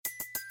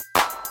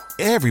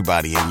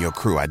Everybody in your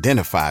crew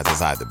identifies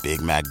as either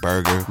Big Mac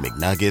Burger,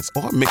 McNuggets,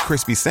 or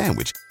McCrispy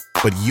Sandwich.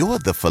 But you're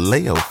the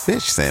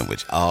Filet-O-Fish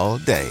Sandwich all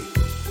day.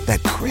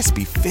 That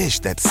crispy fish,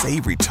 that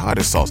savory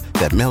tartar sauce,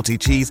 that melty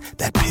cheese,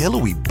 that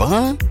pillowy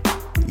bun.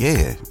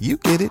 Yeah, you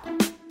get it.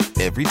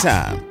 Every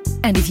time.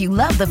 And if you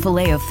love the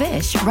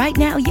Filet-O-Fish, right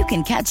now you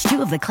can catch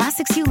two of the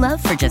classics you love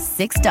for just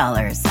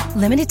 $6.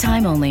 Limited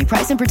time only.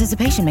 Price and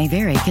participation may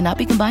vary. Cannot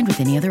be combined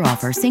with any other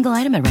offer. Single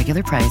item at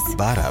regular price.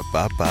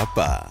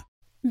 Ba-da-ba-ba-ba.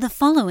 The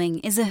following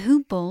is a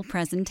Hoop Ball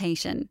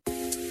presentation.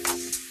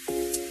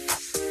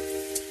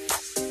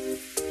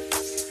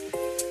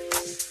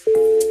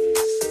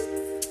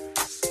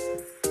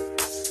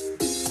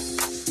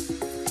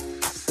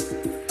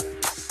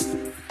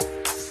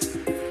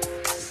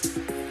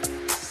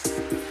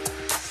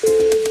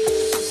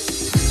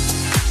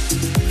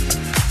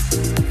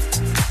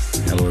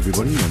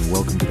 Everybody, and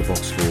welcome to the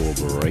Box Score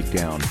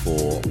Breakdown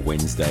for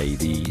Wednesday,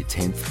 the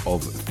 10th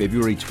of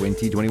February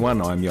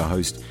 2021. I'm your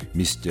host,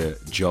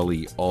 Mr.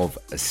 Jolly of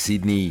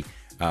Sydney.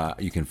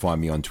 You can find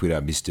me on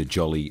Twitter, Mr.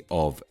 Jolly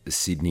of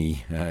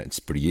Sydney. It's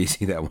pretty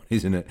easy, that one,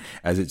 isn't it?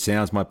 As it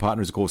sounds, my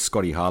partner is, of course,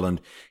 Scotty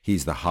Harland.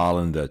 He's the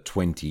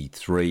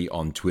Harlander23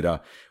 on Twitter.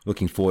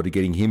 Looking forward to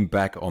getting him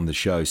back on the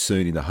show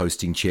soon in the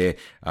hosting chair.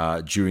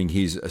 During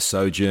his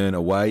sojourn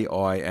away,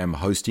 I am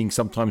hosting,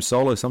 sometimes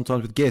solo,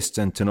 sometimes with guests,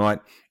 and tonight,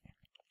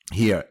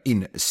 here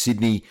in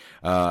Sydney,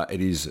 it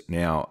is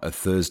now a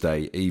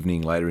Thursday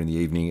evening. Later in the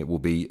evening, it will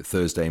be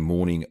Thursday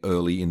morning,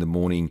 early in the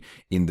morning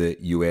in the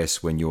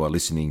US when you are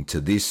listening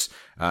to this.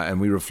 And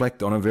we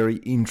reflect on a very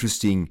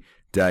interesting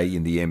day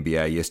in the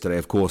NBA yesterday.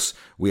 Of course,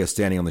 we are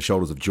standing on the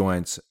shoulders of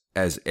giants,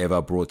 as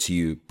ever, brought to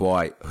you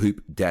by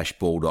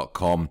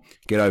hoop-ball.com.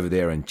 Get over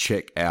there and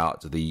check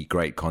out the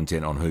great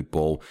content on Hoop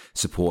Ball.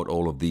 Support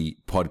all of the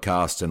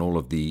podcasts and all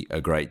of the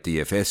great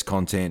DFS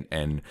content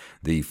and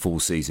the full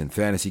season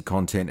fantasy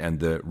content and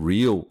the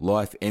real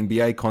life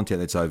NBA content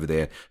that's over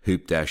there,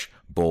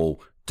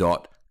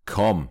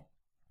 hoop-ball.com.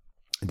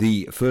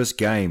 The first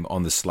game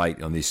on the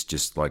slate on this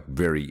just like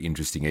very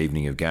interesting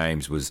evening of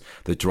games was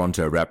the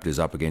Toronto Raptors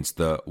up against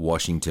the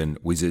Washington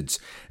Wizards.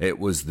 It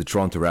was the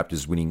Toronto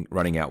Raptors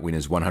running out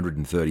winners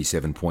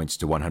 137 points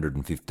to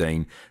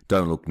 115.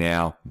 Don't look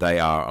now. They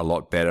are a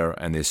lot better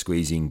and they're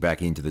squeezing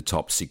back into the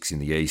top six in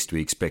the East. We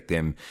expect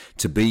them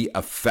to be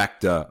a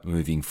factor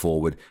moving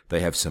forward. They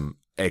have some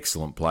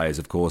excellent players,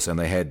 of course, and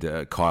they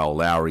had Kyle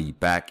Lowry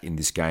back in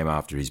this game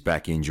after his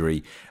back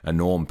injury.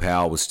 Norm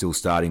Powell was still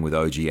starting with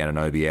OG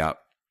Anunoby out.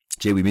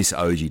 Gee, we miss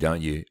OG,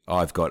 don't you?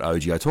 I've got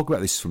OG. I talk about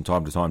this from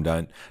time to time,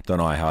 don't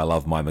I? How I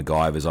love my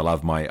MacGyvers. I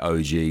love my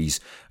OGs.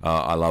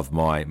 I love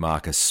my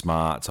Marcus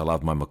Smarts. I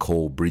love my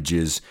McCall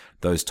Bridges.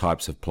 Those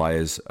types of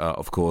players.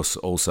 Of course,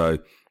 also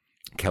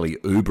Kelly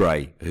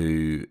Oubre,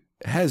 who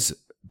has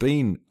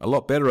been a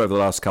lot better over the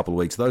last couple of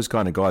weeks. Those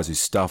kind of guys who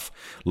stuff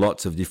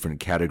lots of different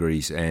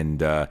categories, and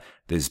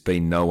there's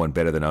been no one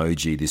better than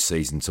OG this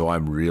season, so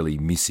I'm really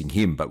missing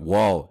him. But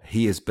while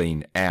he has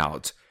been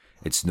out,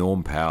 it's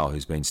Norm Powell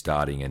who's been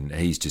starting, and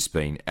he's just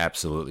been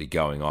absolutely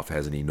going off,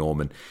 hasn't he,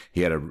 Norman?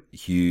 He had a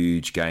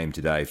huge game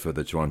today for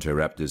the Toronto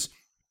Raptors.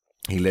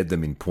 He led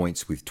them in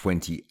points with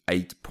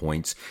 28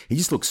 points. He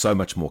just looks so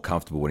much more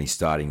comfortable when he's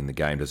starting in the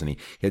game, doesn't he?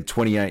 He had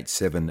 28,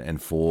 7,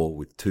 and 4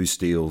 with 2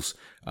 steals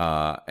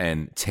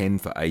and 10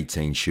 for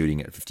 18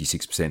 shooting at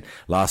 56%.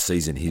 Last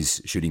season,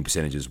 his shooting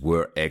percentages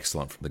were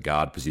excellent from the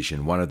guard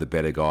position. One of the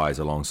better guys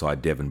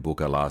alongside Devin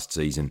Booker last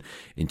season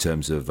in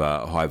terms of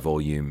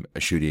high-volume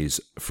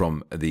shooters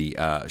from the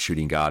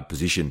shooting guard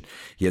position.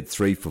 He had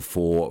 3 for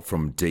 4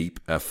 from deep,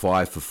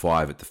 5 for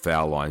 5 at the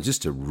foul line.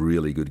 Just a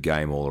really good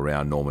game all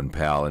around, Norman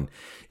Powell. And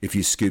if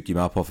you scooped him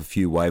up off a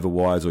few waiver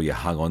wires or you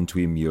hung on to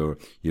him, you're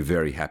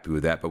very happy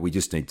with that. But we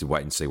just need to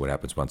wait and see what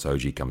happens once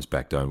OG comes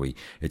back, don't we?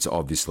 It's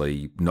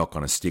obviously not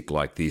going to stick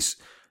like this.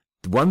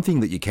 The one thing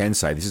that you can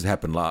say, this has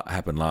happened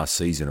last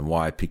season, and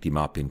why I picked him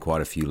up in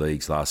quite a few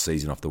leagues last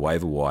season off the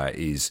waiver wire,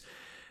 is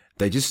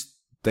they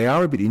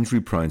are a bit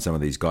injury prone, some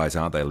of these guys,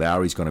 aren't they?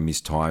 Lowry's going to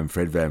miss time.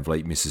 Fred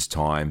VanVleet misses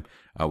time.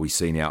 We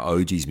see now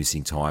OG's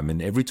missing time.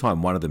 And every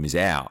time one of them is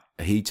out,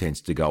 he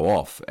tends to go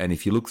off. And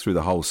if you look through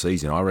the whole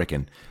season, I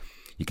reckon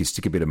you could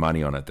stick a bit of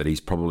money on it that he's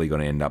probably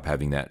going to end up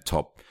having that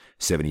top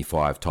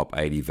 75, top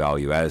 80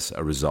 value as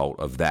a result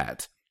of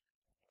that.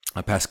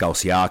 Pascal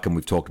Siakam,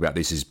 we've talked about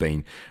this, has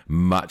been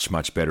much,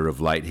 much better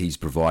of late. He's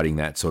providing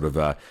that sort of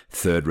a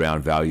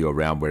third-round value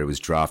around where he was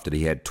drafted.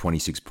 He had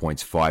 26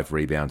 points, 5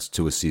 rebounds,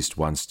 2 assists,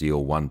 1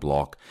 steal, 1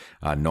 block,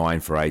 9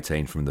 for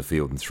 18 from the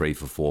field and 3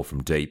 for 4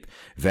 from deep.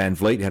 Van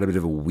Vliet had a bit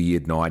of a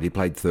weird night. He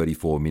played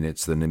 34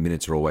 minutes. Then the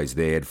minutes are always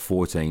there. Had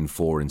 14,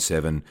 4, and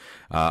 7.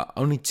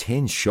 Only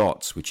 10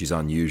 shots, which is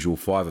unusual.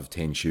 5 of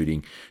 10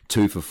 shooting,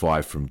 2 for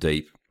 5 from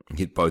deep.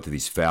 Hit both of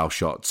his foul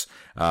shots.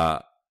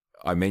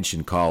 I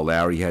mentioned Kyle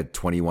Lowry had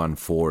 21,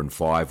 4, and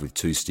 5 with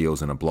 2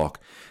 steals and a block.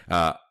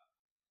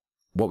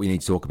 What we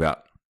need to talk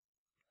about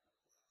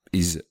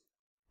is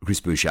Chris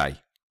Boucher.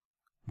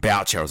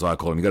 Boucher, as I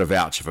call him. You've got a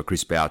voucher for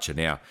Chris Boucher.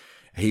 Now,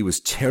 he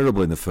was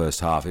terrible in the first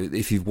half.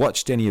 If you've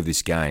watched any of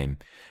this game,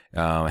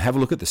 Have a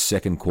look at the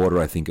second quarter,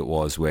 I think it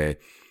was, where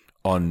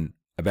on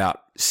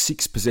about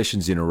 6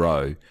 possessions in a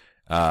row,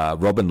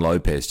 Robin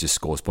Lopez just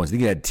scores points. I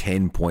think he had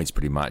 10 points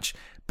pretty much.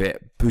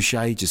 But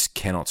Boucher just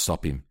cannot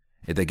stop him.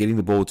 They're getting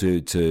the ball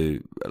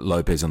to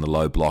Lopez on the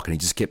low block, and he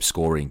just kept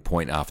scoring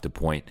point after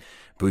point.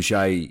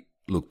 Boucher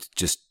looked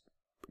just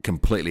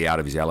completely out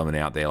of his element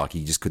out there, like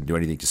he just couldn't do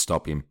anything to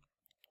stop him.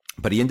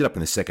 But he ended up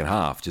in the second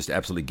half just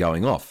absolutely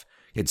going off.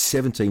 He had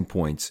 17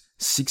 points,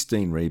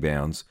 16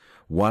 rebounds,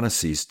 1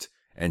 assist,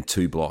 and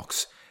 2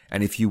 blocks.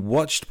 And if you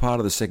watched part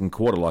of the second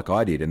quarter like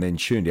I did and then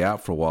tuned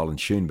out for a while and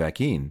tuned back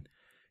in,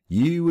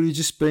 you would have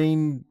just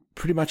been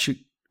pretty much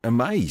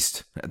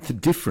amazed at the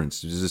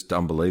difference. It was just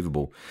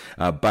unbelievable.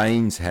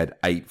 Baines had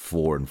 8,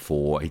 4, and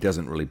 4. He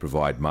doesn't really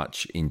provide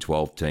much in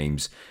 12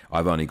 teams.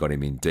 I've only got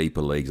him in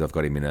deeper leagues. I've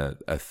got him in a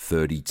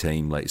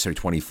 30-team league,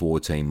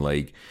 24-team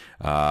league.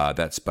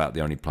 That's about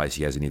the only place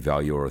he has any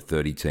value, or a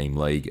 30-team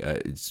league.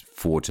 It's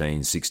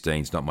 14,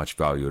 16. It's not much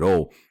value at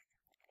all.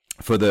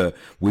 For the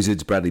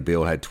Wizards, Bradley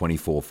Beal had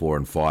 24, 4,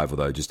 and 5,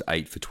 although just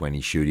 8 for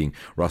 20 shooting.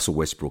 Russell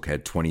Westbrook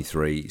had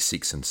 23,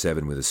 6, and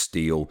 7 with a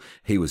steal.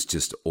 He was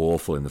just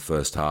awful in the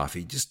first half.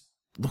 He just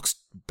looks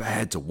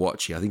bad to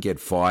watch. I think he had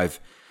five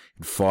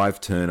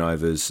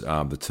turnovers.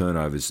 The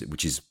turnovers,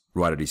 which is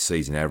right at his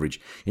season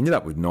average, ended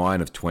up with 9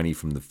 of 20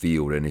 from the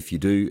field. And if you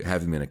do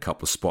have him in a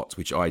couple of spots,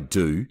 which I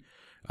do,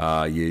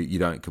 you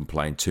don't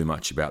complain too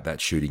much about that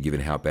shooting,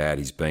 given how bad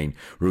he's been.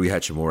 Rui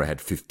Hachimura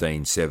had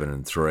 15, 7,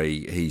 and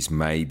 3. He's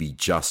maybe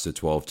just a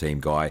 12-team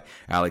guy.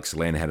 Alex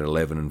Len had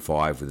 11 and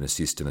 5 with an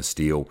assist and a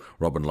steal.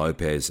 Robin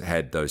Lopez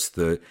had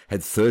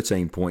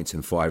 13 points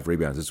and 5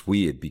 rebounds. It's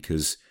weird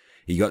because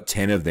he got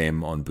 10 of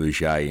them on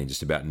Boucher in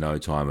just about no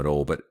time at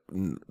all. But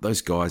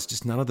those guys,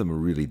 just none of them are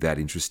really that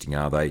interesting,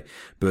 are they?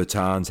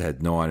 Bertans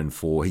had 9 and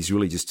 4. He's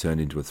really just turned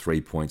into a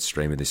 3-point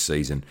streamer this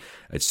season.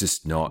 It's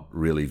just not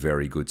really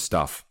very good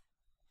stuff.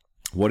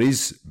 What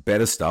is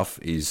better stuff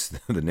is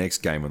the next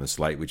game on the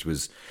slate, which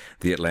was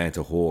the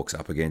Atlanta Hawks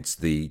up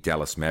against the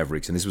Dallas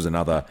Mavericks. And this was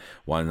another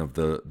one of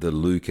the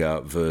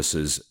Luka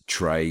versus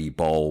Trey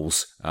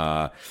bowls.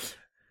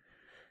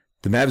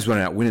 The Mavs went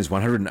out winners,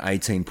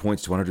 118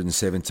 points to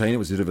 117. It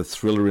was a bit of a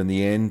thriller in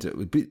the end.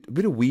 A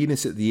bit of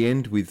weirdness at the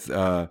end with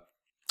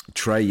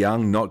Trae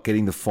Young not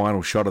getting the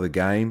final shot of the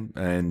game,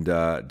 and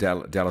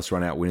Dallas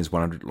run out winners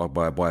 100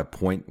 by a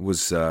point. It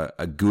was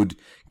a good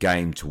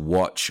game to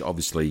watch.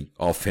 Obviously,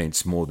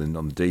 offense more than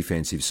on the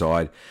defensive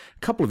side. A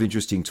couple of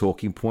interesting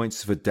talking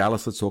points for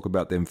Dallas. Let's talk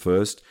about them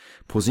first.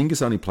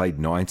 Porzingis only played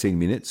 19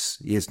 minutes.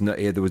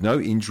 There was no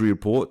injury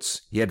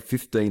reports. He had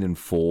 15 and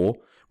 4.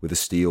 With a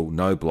steal,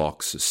 no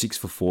blocks, 6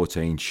 for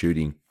 14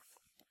 shooting.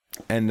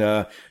 And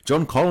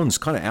John Collins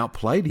kind of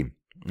outplayed him.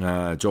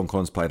 John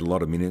Collins played a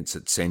lot of minutes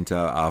at centre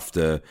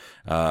after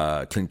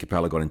Clint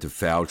Capella got into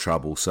foul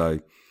trouble. So,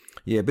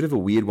 yeah, a bit of a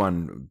weird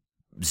one.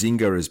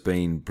 Zinga has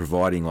been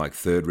providing like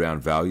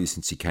third-round value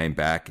since he came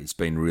back. It's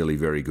been really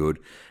very good.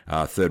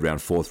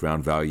 Third-round,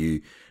 fourth-round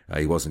value.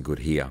 He wasn't good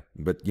here.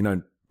 But,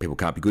 people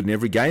can't be good in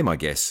every game, I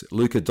guess.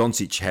 Luka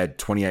Doncic had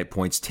 28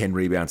 points, 10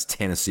 rebounds,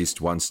 10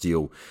 assists, 1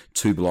 steal,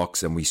 2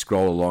 blocks, and we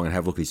scroll along and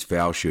have a look at his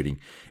foul shooting.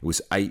 It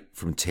was 8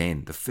 from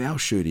 10. The foul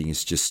shooting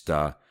has just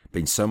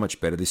been so much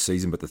better this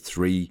season, but the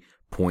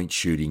 3-point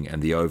shooting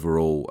and the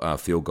overall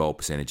field goal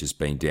percentage has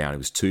been down. It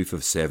was 2 for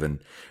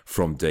 7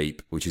 from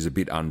deep, which is a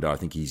bit under. I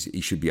think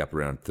he should be up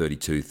around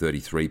 32,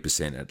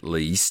 33% at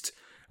least.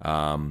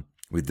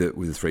 With the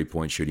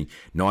 3-point shooting.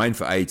 9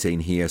 for 18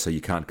 here, so you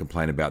can't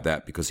complain about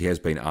that because he has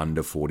been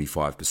under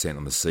 45%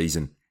 on the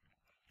season.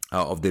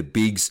 Of their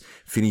bigs,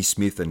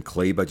 Finney-Smith and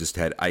Kleber just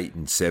had 8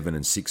 and 7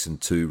 and 6 and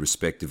 2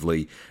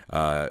 respectively.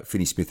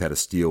 Finney-Smith had a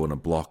steal and a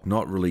block.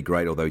 Not really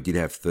great, although he did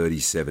have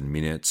 37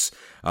 minutes.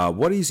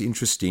 What is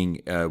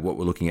interesting, what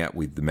we're looking at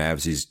with the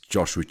Mavs is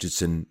Josh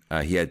Richardson.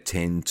 He had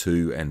 10,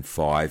 2, and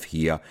 5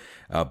 here.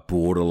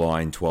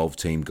 Borderline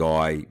 12-team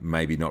guy,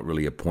 maybe not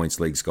really a points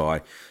leagues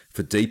guy.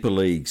 For deeper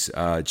leagues,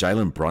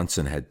 Jalen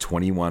Brunson had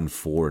 21,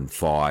 4, and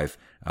 5.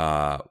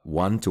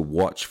 One to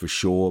watch for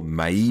sure.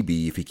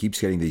 Maybe if he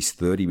keeps getting these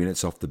 30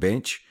 minutes off the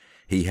bench,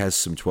 he has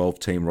some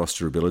 12-team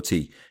roster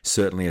ability.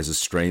 Certainly as a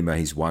streamer,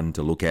 he's one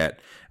to look at.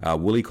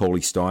 Willie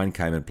Cauley-Stein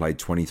came and played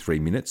 23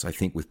 minutes. I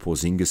think with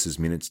Porzingis'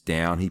 minutes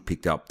down, he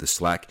picked up the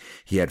slack.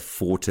 He had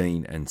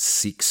 14 and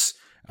 6.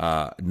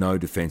 No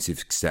defensive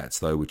stats,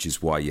 though, which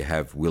is why you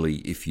have Willie.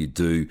 If you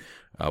do,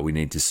 we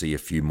need to see a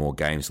few more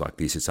games like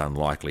this. It's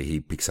unlikely he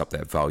picks up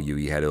that value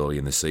he had early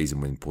in the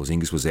season when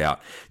Porzingis was out.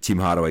 Tim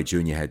Hardaway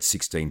Jr. had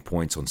 16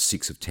 points on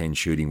 6 of 10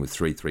 shooting with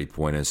 3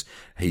 3-pointers.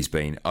 He's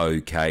been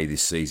okay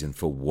this season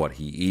for what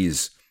he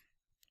is.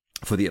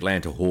 For the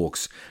Atlanta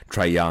Hawks,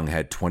 Trae Young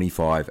had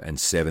 25 and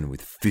 7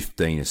 with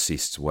 15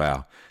 assists.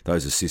 Wow,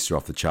 those assists are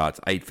off the charts.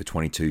 8 for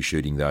 22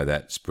 shooting, though.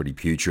 That's pretty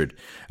putrid.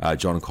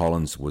 John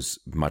Collins was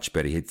much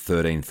better. He hit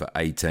 13 for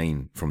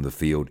 18 from the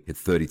field. Hit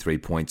 33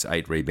 points,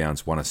 8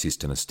 rebounds, 1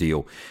 assist and a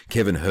steal.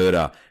 Kevin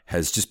Huerter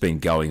has just been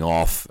going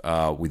off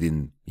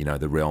within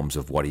the realms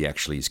of what he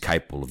actually is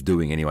capable of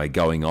doing anyway,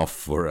 going off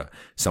for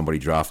somebody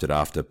drafted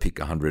after pick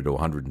 100 or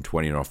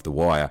 120 and off the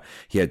wire.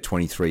 He had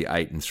 23,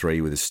 8 and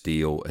 3 with a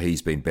steal.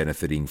 He's been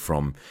benefiting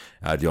from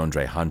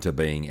DeAndre Hunter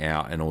being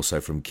out and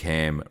also from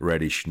Cam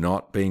Reddish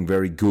not being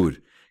very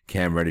good.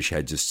 Cam Reddish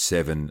had just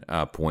 7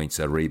 points,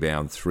 a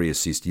rebound, 3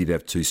 assists. He did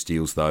have 2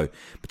 steals, though,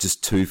 but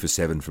just 2 for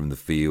 7 from the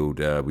field.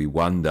 We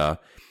wonder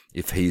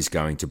if he's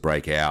going to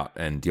break out,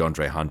 and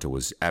DeAndre Hunter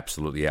was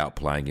absolutely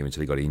outplaying him until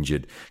he got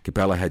injured.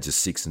 Capella had just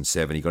 6 and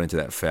 7. He got into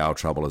that foul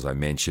trouble, as I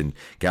mentioned.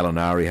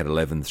 Gallinari had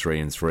 11, 3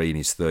 and 3 in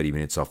his 30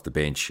 minutes off the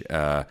bench.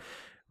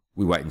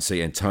 We wait and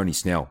see. And Tony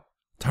Snell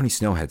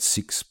had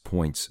 6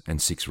 points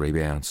and 6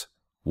 rebounds.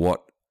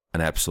 What an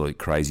absolute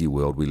crazy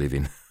world we live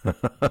in.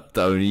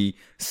 Tony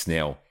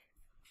Snell.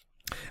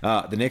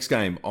 The next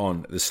game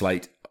on the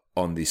slate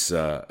on this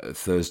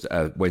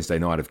Wednesday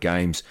night of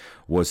games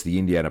was the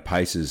Indiana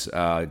Pacers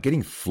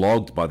getting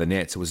flogged by the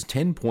Nets. It was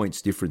 10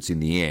 points difference in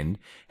the end.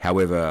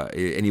 However,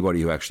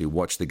 anybody who actually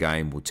watched the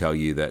game will tell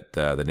you that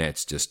the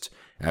Nets just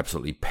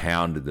absolutely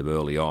pounded them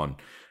early on.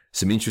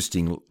 Some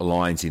interesting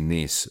lines in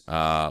this.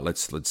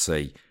 Let's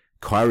see.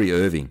 Kyrie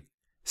Irving,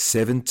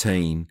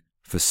 17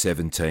 for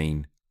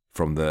 17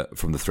 from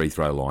the free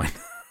throw line.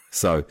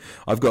 So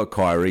I've got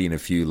Kyrie in a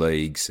few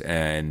leagues,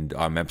 and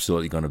I'm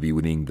absolutely going to be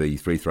winning the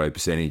free throw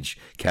percentage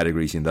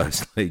categories in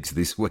those leagues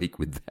this week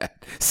with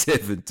that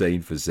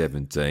 17 for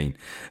 17.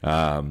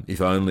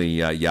 If only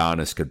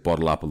Giannis could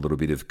bottle up a little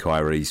bit of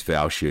Kyrie's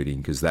foul shooting,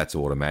 because that's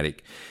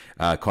automatic.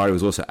 Kyrie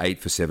was also 8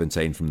 for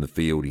 17 from the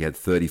field. He had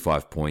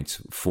 35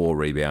 points, 4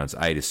 rebounds,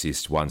 8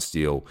 assists, 1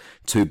 steal,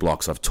 2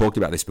 blocks. I've talked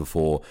about this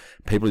before.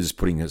 People are just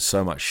putting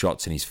so much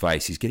shots in his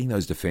face. He's getting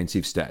those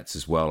defensive stats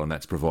as well, and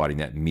that's providing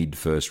that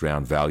mid-first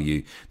round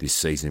value this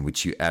season,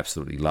 which you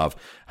absolutely love.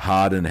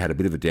 Harden had a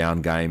bit of a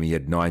down game. He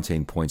had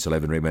 19 points,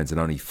 11 rebounds,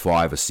 and only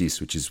 5 assists,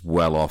 which is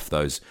well off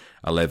those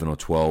 11 or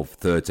 12,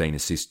 13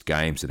 assist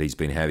games that he's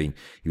been having.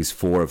 He was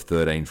 4 of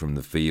 13 from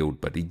the field,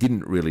 but he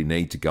didn't really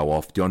need to go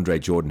off. DeAndre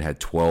Jordan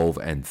had 12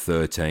 and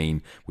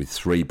 13 with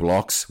 3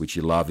 blocks, which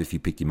you love if you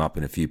picked him up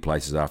in a few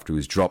places after he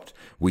was dropped,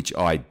 which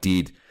I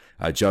did.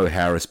 Joe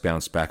Harris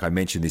bounced back. I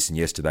mentioned this in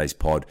yesterday's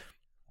pod.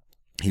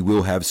 He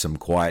will have some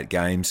quiet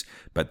games,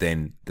 but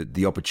then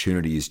the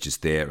opportunity is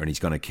just there, and he's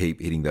going to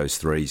keep hitting those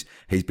threes.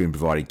 He's been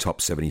providing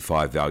top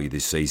 75 value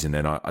this season,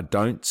 and I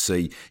don't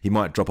see, he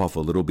might drop off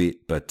a little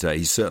bit, but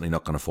he's certainly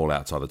not going to fall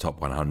outside the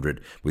top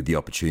 100 with the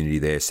opportunity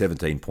there.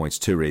 17 points,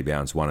 2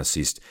 rebounds, 1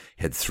 assist,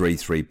 had 3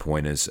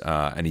 3-pointers,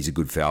 and he's a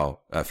good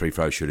free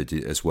throw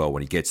shooter as well.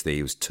 When he gets there,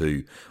 he was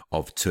 2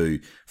 of 2.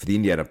 For the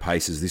Indiana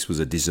Pacers, this was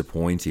a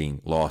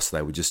disappointing loss.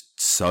 They were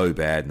just so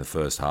bad in the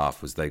first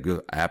half, was they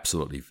got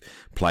absolutely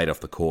played off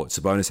the court.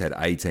 Sabonis had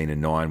 18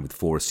 and 9 with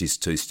 4 assists,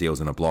 2 steals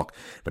and a block,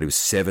 but he was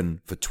 7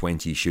 for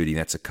 20 shooting.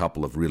 That's a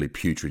couple of really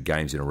putrid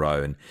games in a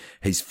row, and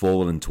he's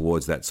fallen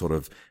towards that sort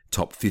of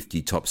top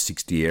 50, top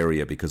 60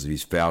 area because of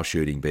his foul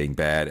shooting being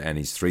bad and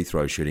his free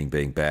throw shooting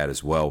being bad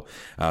as well.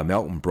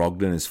 Malcolm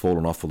Brogdon has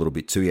fallen off a little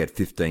bit too. He had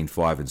 15,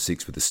 5 and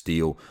 6 with a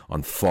steal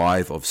on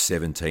 5 of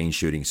 17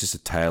 shooting. It's just a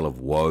tale of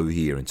woe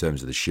here in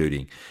terms of the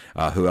shooting.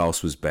 Who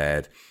else was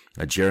bad?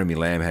 Jeremy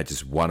Lamb had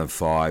just 1 of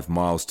 5.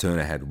 Miles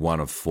Turner had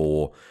 1 of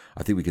 4.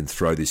 I think we can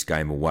throw this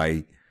game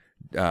away.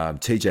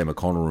 TJ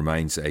McConnell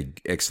remains an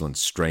excellent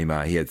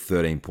streamer. He had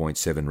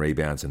 13.7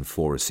 rebounds and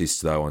 4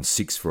 assists, though, on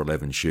 6 for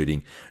 11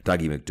 shooting.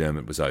 Dougie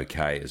McDermott was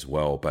okay as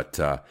well, but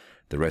the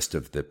rest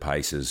of the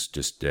Pacers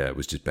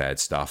was just bad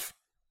stuff.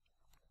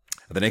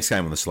 The next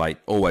game on the slate,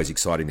 always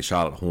exciting, the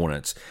Charlotte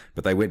Hornets,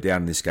 but they went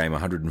down in this game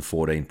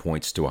 114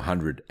 points to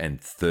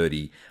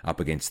 130 up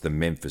against the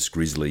Memphis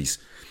Grizzlies.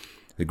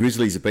 The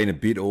Grizzlies have been a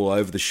bit all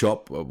over the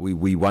shop.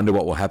 We wonder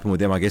what will happen with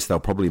them. I guess they'll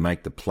probably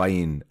make the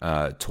play-in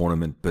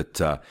tournament,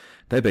 but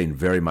they've been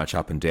very much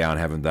up and down,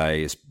 haven't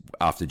they?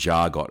 After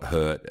Jar got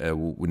hurt,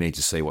 we need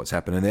to see what's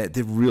happened. And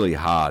they're really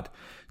hard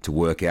to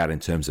work out in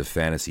terms of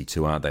fantasy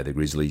too, aren't they, the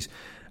Grizzlies?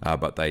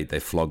 But they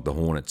flogged the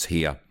Hornets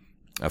here.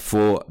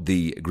 For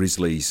the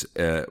Grizzlies,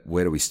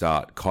 where do we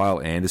start?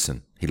 Kyle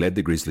Anderson. He led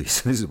the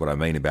Grizzlies. This is what I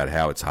mean about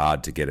how it's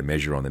hard to get a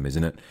measure on them,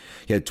 isn't it?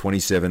 He had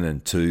 27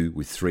 and 2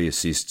 with 3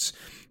 assists,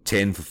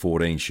 10 for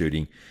 14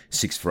 shooting,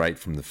 6 for 8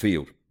 from the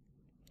field.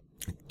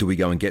 Do we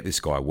go and get this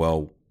guy?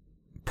 Well,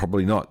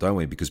 probably not, don't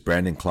we? Because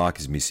Brandon Clark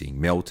is missing.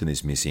 Melton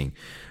is missing.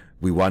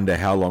 We wonder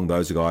how long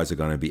those guys are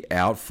going to be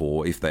out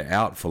for. If they're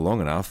out for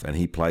long enough and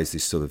he plays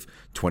this sort of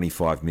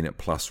 25-minute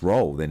plus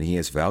role, then he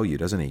has value,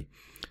 doesn't he?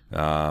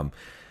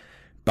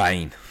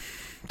 Bane,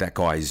 that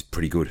guy is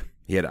pretty good.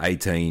 He had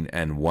 18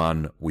 and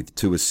 1 with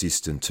 2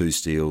 assists and 2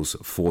 steals,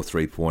 4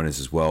 3-pointers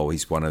as well.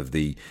 He's one of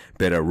the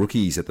better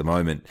rookies at the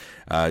moment.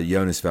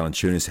 Jonas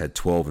Valanciunas had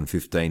 12 and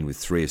 15 with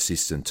 3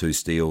 assists and 2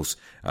 steals.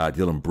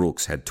 Dylan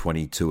Brooks had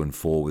 22 and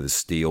 4 with a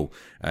steal.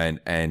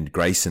 And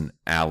Grayson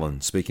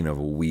Allen, speaking of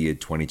a weird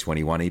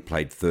 2021, he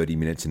played 30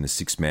 minutes in the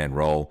 6-man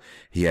role.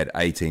 He had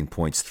 18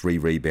 points, 3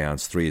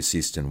 rebounds, 3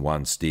 assists and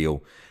 1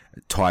 steal.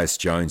 Tyus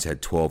Jones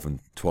had 12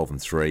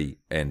 and 3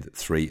 and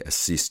 3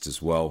 assists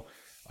as well.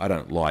 I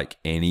don't like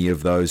any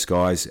of those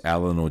guys,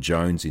 Allen or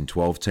Jones, in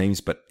 12 teams,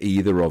 but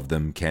either of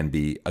them can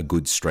be a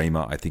good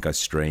streamer. I think I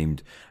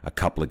streamed a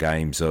couple of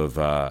games of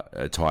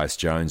Tyus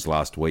Jones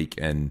last week,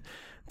 and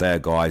they are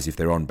guys, if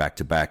they're on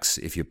back-to-backs,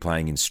 if you're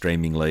playing in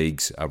streaming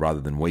leagues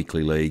rather than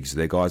weekly leagues,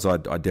 they're guys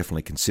I'd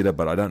definitely consider,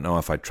 but I don't know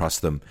if I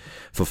trust them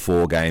for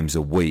 4 games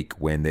a week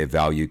when their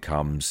value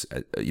comes,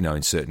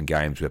 in certain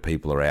games where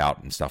people are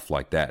out and stuff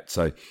like that.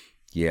 So,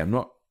 yeah,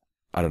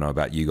 I don't know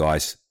about you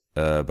guys.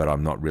 But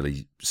I'm not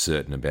really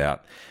certain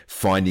about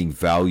finding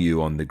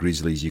value on the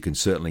Grizzlies. You can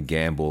certainly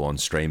gamble on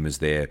streamers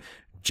there.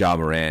 Ja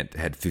Morant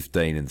had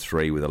 15 and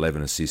 3 with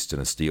 11 assists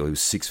and a steal. He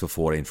was 6 for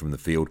 14 from the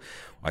field.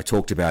 I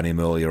talked about him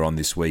earlier on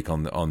this week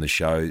on the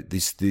show.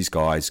 These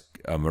guys,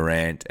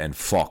 Morant and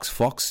Fox.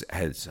 Fox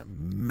had a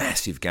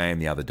massive game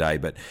the other day,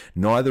 but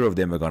neither of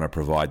them are going to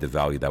provide the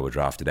value they were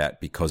drafted at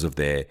because of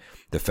the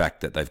fact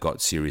that they've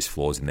got serious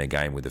flaws in their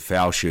game with the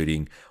foul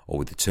shooting or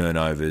with the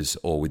turnovers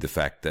or with the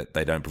fact that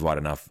they don't provide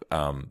enough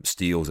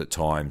steals at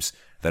times.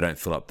 They don't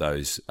fill up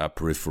those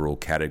peripheral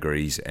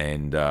categories,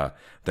 and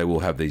they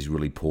will have these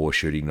really poor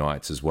shooting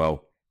nights as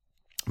well.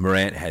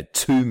 Morant had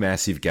 2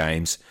 massive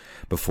games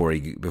before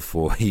he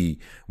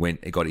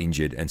got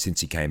injured, and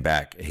since he came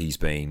back, he's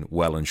been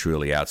well and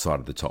truly outside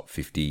of the top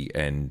 50,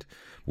 and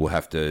we'll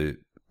have to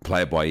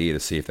play it by ear to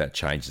see if that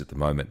changes. At the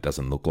moment,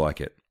 doesn't look like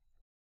it.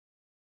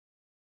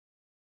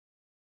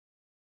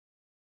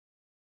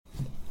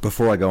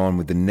 Before I go on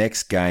with the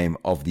next game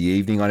of the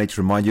evening, I need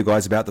to remind you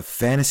guys about the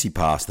Fantasy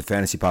Pass. The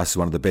Fantasy Pass is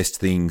one of the best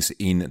things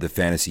in the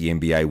fantasy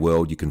NBA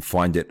world. You can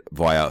find it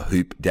via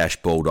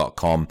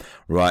hoop-ball.com.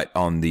 Right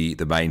on the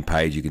main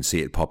page, you can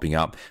see it popping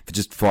up. For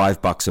just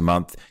 $5 a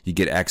month, you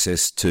get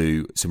access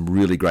to some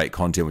really great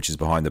content, which is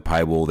behind the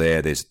paywall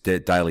there. There's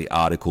daily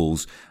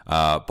articles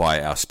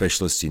by our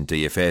specialists in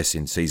DFS,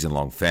 in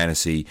season-long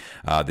fantasy.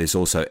 There's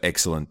also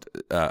excellent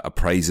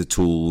appraiser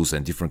tools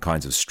and different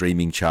kinds of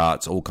streaming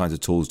charts, all kinds of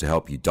tools to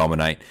help you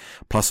dominate.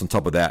 Plus, on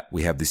top of that,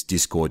 we have this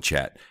Discord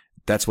chat.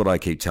 That's what I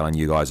keep telling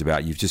you guys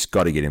about. You've just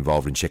got to get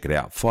involved and check it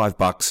out.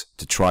 $5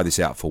 to try this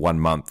out for 1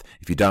 month.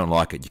 If you don't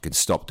like it, you can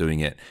stop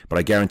doing it. But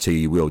I guarantee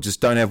you will. Just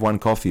don't have one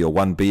coffee or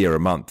one beer a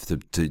month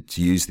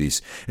to use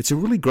this. It's a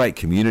really great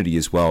community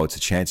as well. It's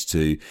a chance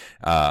to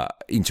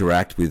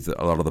interact with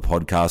a lot of the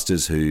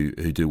podcasters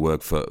who do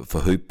work for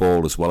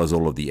Hoopball, as well as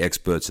all of the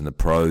experts and the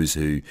pros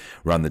who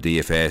run the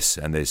DFS.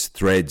 And there's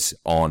threads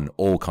on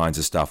all kinds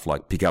of stuff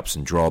like pickups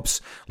and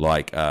drops,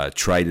 like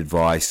trade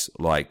advice,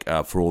 like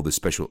for all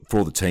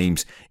the teams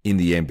in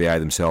the NBA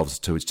themselves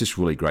too. It's just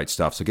really great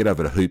stuff. So get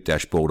over to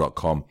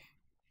hoop-ball.com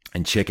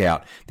and check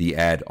out the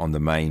ad on the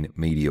main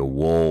media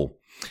wall.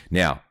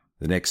 Now,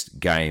 the next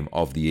game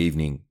of the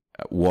evening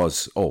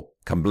was...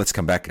 let's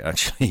come back.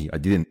 Actually, I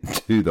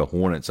didn't do the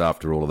Hornets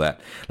after all of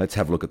that. Let's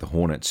have a look at the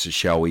Hornets,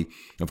 shall we?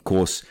 Of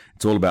course,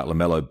 it's all about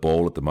LaMelo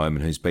Ball at the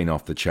moment, who's been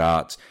off the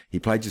charts. He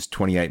played just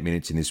 28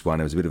 minutes in this one.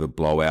 It was a bit of a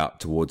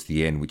blowout towards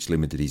the end, which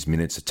limited his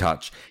minutes a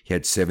touch. He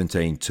had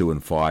 17, 2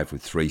 and 5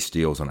 with 3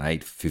 steals on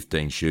 8 for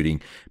 15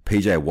 shooting.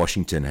 PJ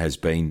Washington has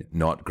been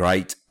not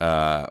great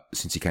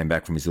since he came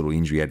back from his little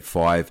injury. He had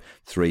 5,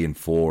 3 and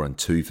 4 and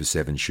 2 for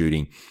 7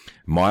 shooting.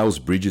 Miles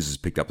Bridges has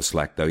picked up the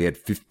slack, though. He had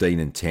 15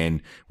 and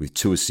 10 with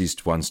 2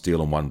 assists, 1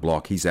 steal and 1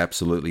 block. He's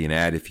absolutely an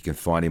ad if you can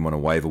find him on a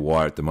waiver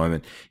wire at the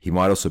moment. He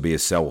might also be a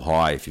sell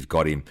high if you've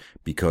got him,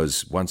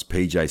 because once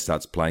PJ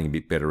starts playing a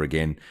bit better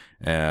again,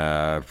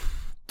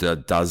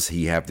 does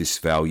he have this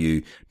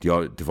value?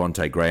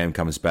 Devontae Graham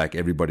comes back.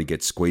 Everybody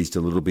gets squeezed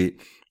a little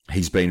bit.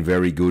 He's been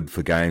very good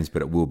for games,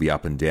 but it will be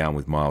up and down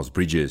with Miles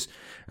Bridges.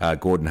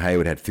 Gordon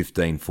Hayward had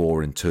 15,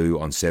 4 and 2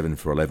 on 7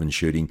 for 11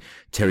 shooting.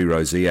 Terry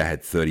Rozier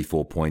had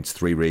 34 points,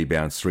 3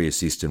 rebounds, 3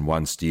 assists and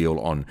 1 steal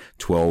on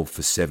 12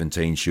 for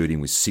 17 shooting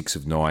with 6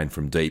 of 9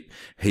 from deep.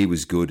 He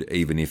was good,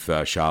 even if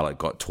Charlotte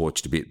got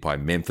torched a bit by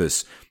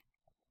Memphis.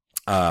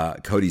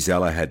 Cody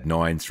Zeller had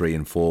 9, 3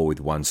 and 4 with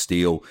 1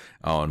 steal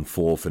on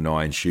 4 for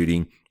 9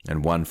 shooting.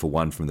 And 1 for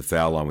 1 from the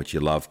foul line, which you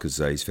love because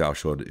his foul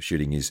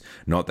shooting is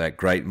not that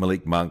great.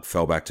 Malik Monk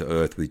fell back to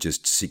earth with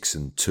just 6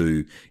 and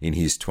 2 in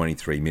his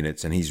 23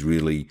 minutes, and he's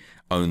really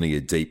only a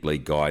deep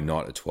league guy,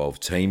 not a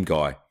 12-team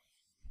guy.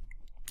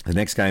 The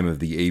next game of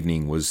the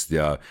evening was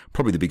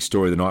probably the big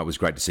story of the night. It was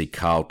great to see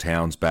Karl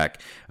Towns back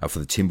for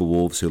the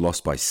Timberwolves, who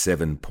lost by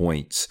 7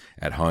 points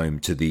at home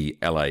to the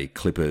LA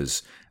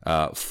Clippers.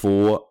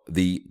 For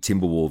the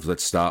Timberwolves,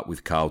 let's start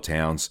with Karl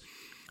Towns.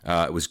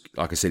 It was,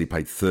 like I said, he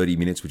played 30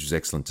 minutes, which was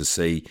excellent to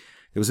see.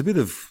 There was a bit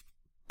of,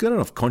 I don't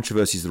know if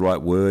controversy is the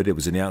right word. It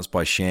was announced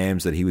by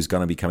Shams that he was going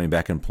to be coming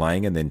back and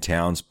playing, and then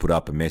Towns put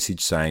up a message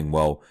saying,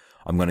 well,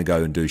 I'm going to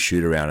go and do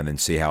shoot around and then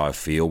see how I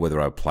feel, whether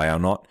I play or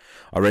not.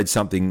 I read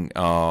something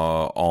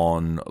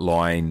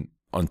online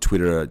on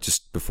Twitter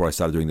just before I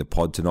started doing the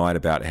pod tonight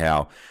about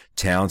how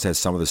Towns has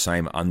some of the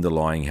same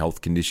underlying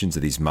health conditions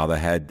that his mother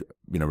had.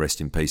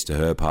 Rest in peace to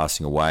her,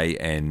 passing away,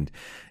 and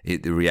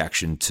the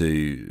reaction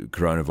to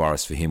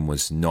coronavirus for him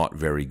was not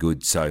very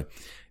good. So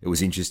it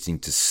was interesting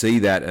to see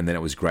that, and then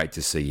it was great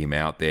to see him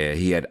out there.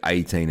 He had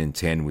 18 and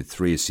 10 with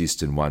 3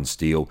 assists and 1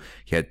 steal.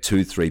 He had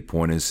 2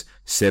 3-pointers,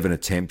 7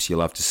 attempts. You'll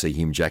love to see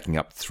him jacking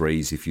up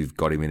threes if you've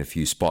got him in a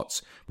few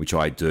spots, which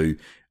I do.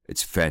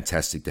 It's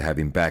fantastic to have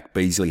him back.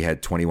 Beasley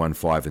had 21,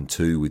 5 and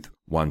 2 with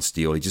 1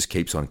 steal. He just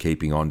keeps on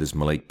keeping on, does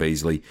Malik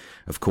Beasley.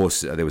 Of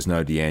course, there was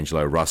no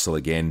D'Angelo Russell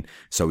again,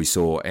 so we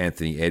saw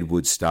Anthony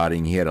Edwards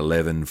starting. He had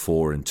 11,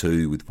 4 and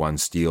 2 with 1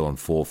 steal on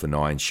 4 for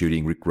 9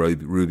 shooting. Rick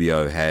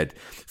Rubio had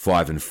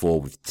 5 and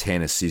 4 with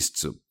 10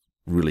 assists. A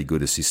really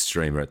good assist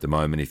streamer at the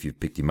moment. If you've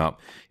picked him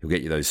up, he'll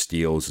get you those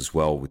steals as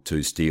well with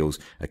 2 steals.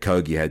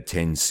 Coby had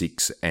 10,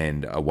 6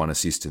 and 1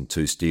 assist and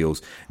 2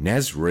 steals.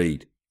 Naz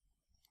Reid.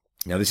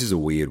 Now, this is a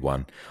weird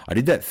one. I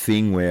did that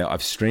thing where I'm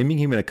streaming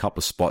him in a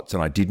couple of spots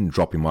and I didn't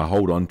drop him. I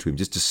hold on to him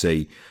just to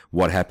see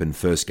what happened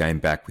first game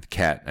back with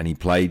Cat. And he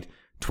played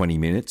 20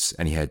 minutes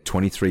and he had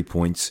 23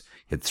 points.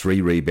 He had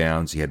 3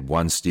 rebounds. He had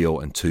 1 steal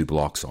and 2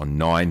 blocks on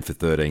 9 for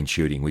 13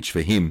 shooting, which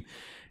for him,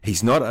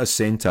 he's not a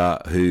center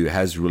who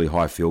has really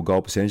high field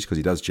goal percentage because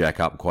he does jack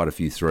up quite a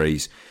few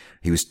threes.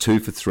 He was 2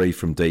 for 3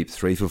 from deep,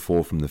 3 for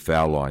 4 from the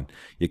foul line.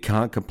 You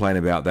can't complain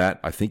about that.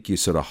 I think you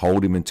sort of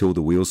hold him until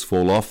the wheels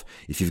fall off.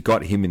 If you've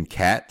got him and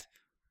Cat,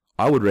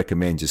 I would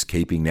recommend just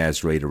keeping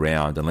Naz Reid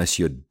around unless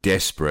you're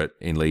desperate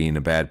in a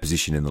bad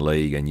position in the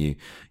league and you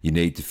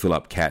need to fill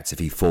up Cats. If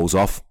he falls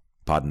off,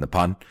 pardon the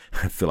pun,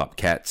 fill up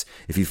Cats.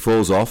 If he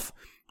falls off,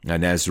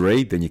 Naz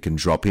Reid, then you can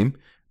drop him.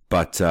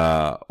 But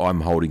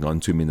I'm holding on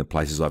to him in the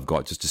places I've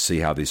got just to see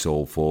how this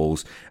all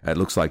falls. It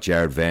looks like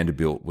Jared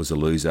Vanderbilt was a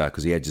loser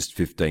because he had just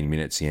 15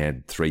 minutes. He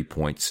had 3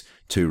 points,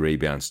 2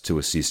 rebounds, 2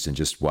 assists, and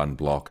just 1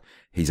 block.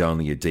 He's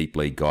only a deep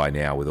league guy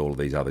now with all of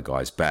these other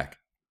guys back.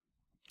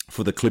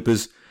 For the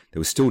Clippers, there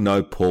was still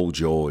no Paul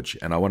George.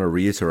 And I want to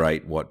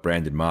reiterate what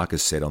Brandon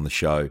Marcus said on the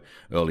show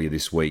earlier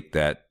this week,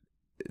 that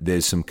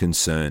there's some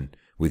concern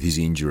with his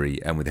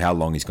injury and with how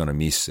long he's going to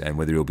miss and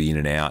whether he'll be in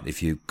and out.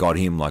 If you got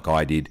him like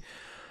I did,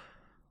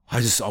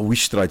 I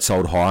wish that I'd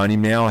sold high on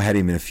him now. I had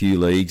him in a few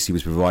leagues. He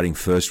was providing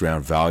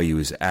first-round value. He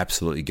was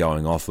absolutely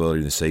going off early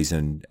in the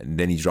season, and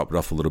then he dropped it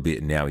off a little bit,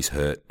 and now he's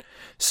hurt.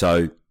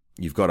 So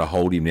you've got to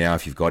hold him now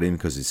if you've got him,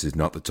 because this is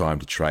not the time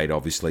to trade,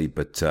 obviously.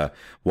 But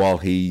when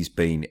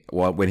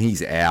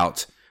he's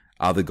out,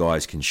 other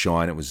guys can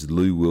shine. It was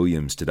Lou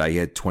Williams today. He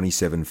had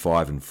 27,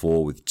 5 and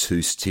 4 with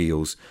 2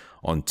 steals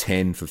on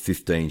 10 for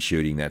 15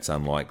 shooting. That's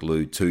unlike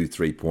Lou. 2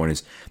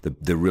 3-pointers.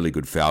 The really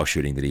good foul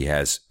shooting that he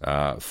has.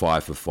 5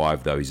 for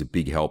 5, though. He's a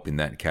big help in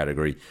that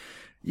category.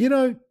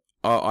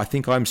 I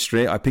think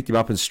I picked him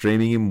up and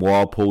streaming him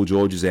while Paul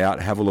George is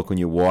out. Have a look on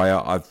your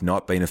wire. I've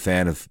not been a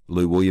fan of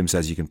Lou Williams,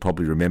 as you can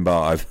probably remember.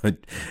 I've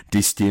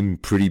dissed him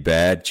pretty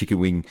bad.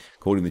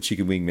 Called him the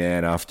chicken wing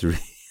man after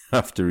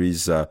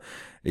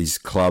his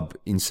club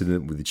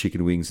incident with the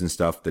chicken wings and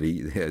stuff that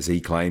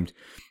he claimed.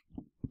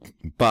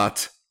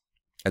 But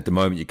at the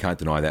moment, you can't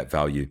deny that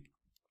value.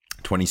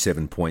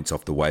 27 points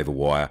off the waiver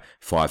wire,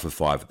 5 for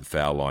 5 at the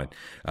foul line.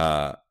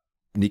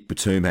 Nick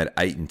Batum had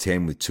 8 and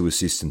 10 with 2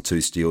 assists and 2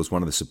 steals.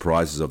 One of the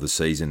surprises of the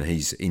season.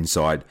 He's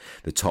inside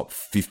the top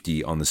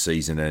 50 on the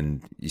season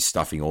and he's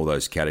stuffing all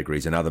those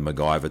categories. Another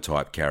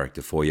MacGyver-type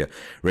character for you.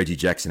 Reggie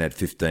Jackson had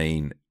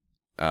 15,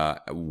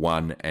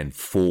 1 and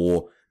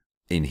 4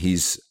 in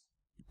his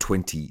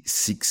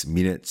 26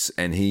 minutes,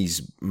 and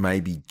he's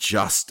maybe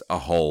just a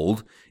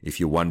hold,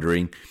 if you're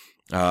wondering.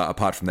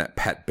 Apart from that,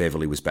 Pat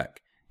Beverly was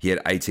back. He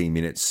had 18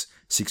 minutes,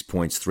 6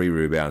 points, 3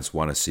 rebounds,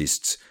 1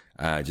 assist.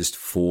 Just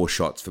 4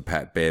 shots for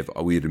Pat Bev.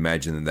 We would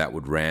imagine that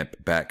would ramp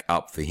back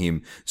up for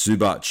him.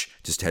 Zubac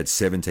just had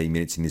 17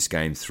 minutes in this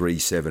game, 3,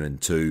 7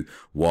 and 2,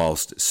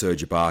 whilst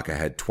Serge Ibaka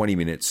had 20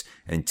 minutes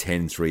and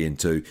 10, 3 and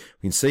 2. We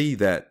can see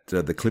that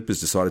the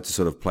Clippers decided to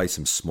sort of play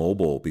some small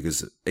ball,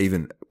 because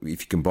even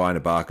if you combine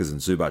Ibaka's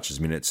and Zubac's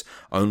minutes,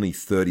 only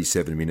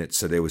 37 minutes.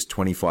 So there was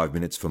 25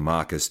 minutes for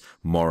Marcus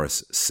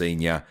Morris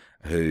Sr.,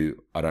 who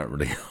I don't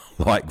really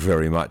like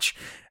very much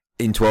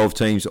in 12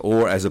 teams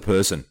or as a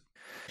person.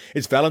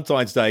 It's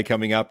Valentine's Day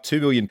coming up.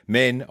 2 million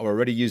men are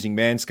already using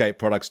Manscaped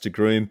products to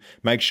groom.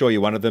 Make sure you're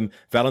one of them.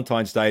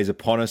 Valentine's Day is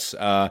upon us.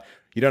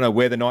 You don't know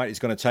where the night is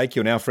going to take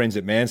you, and our friends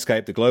at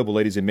Manscaped, the global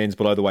leaders in men's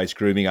below-the-waist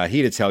grooming, are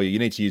here to tell you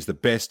need to use the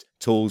best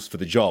tools for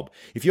the job.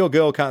 If your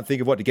girl can't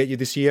think of what to get you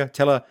this year,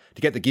 tell her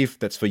to get the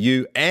gift that's for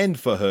you and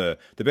for her.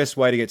 The best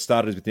way to get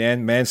started is with the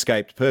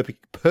Manscaped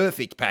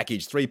Perfect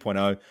Package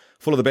 3.0,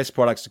 full of the best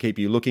products to keep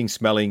you looking,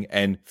 smelling,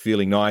 and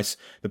feeling nice.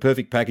 The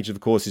Perfect Package,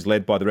 of course, is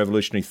led by the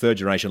revolutionary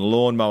third-generation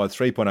Lawnmower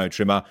 3.0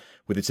 trimmer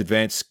with its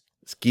advanced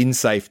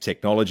skin-safe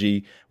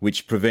technology,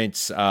 which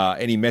prevents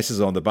any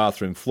messes on the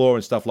bathroom floor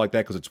and stuff like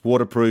that, because it's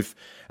waterproof.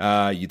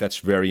 That's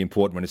very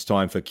important when it's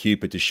time for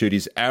Cupid to shoot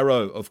his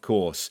arrow, of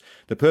course.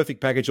 The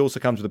perfect package also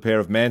comes with a pair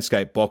of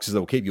Manscaped boxes that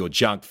will keep your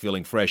junk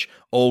feeling fresh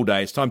all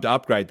day. It's time to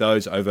upgrade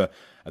those over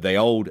the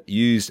old,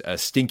 used,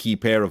 stinky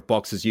pair of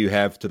boxes you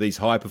have to these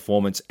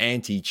high-performance,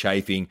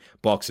 anti-chafing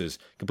boxes.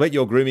 Complete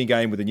your grooming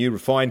game with a new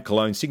refined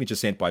cologne signature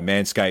scent by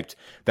Manscaped.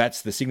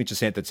 That's the signature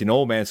scent that's in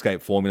all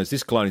Manscaped formulas.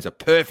 This cologne is a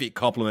perfect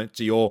complement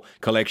to your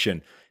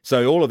collection.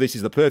 So all of this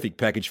is the perfect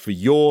package for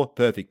your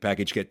perfect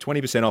package. Get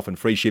 20% off and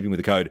free shipping with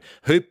the code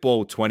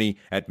hoopball20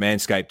 at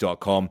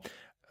manscaped.com.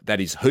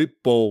 That is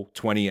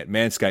hoopball20 at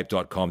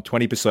manscaped.com.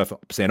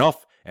 20%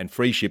 off and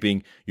free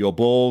shipping. Your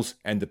balls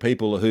and the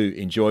people who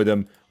enjoy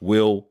them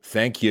will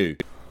thank you.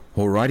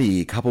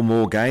 Alrighty, a couple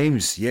more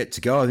games yet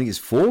to go. I think it's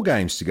 4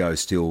 games to go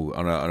still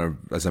on a,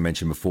 as I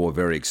mentioned before, a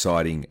very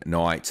exciting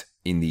night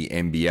in the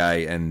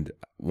NBA. And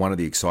one of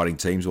the exciting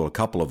teams, or a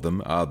couple of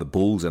them, are the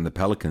Bulls and the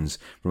Pelicans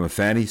from a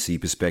fantasy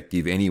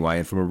perspective anyway,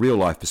 and from a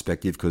real-life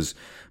perspective, because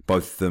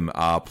both of them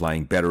are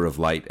playing better of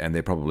late, and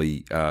they're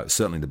probably,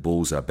 certainly the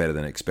Bulls are better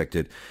than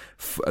expected.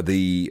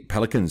 The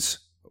Pelicans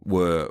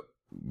were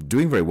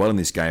doing very well in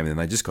this game, and then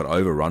they just got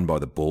overrun by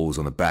the Bulls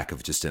on the back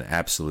of just an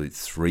absolute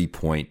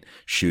 3-point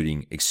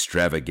shooting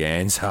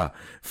extravaganza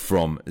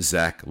from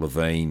Zach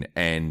LaVine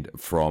and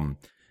from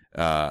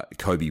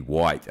Coby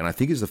White. And I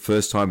think it's the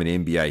first time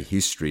in NBA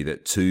history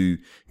that 2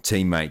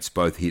 teammates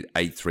both hit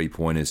 8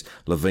 3-pointers.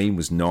 LaVine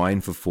was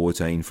 9 for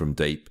 14 from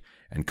deep,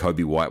 and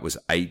Coby White was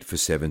 8 for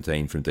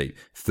 17 from deep.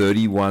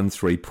 31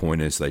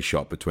 3-pointers they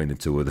shot between the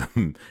two of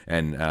them,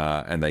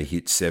 and they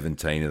hit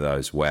 17 of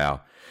those.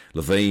 Wow.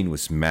 LaVine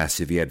was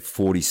massive. He had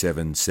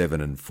 47, 7,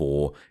 and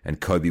 4,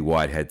 and Coby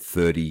White had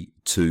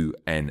 32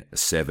 and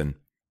 7.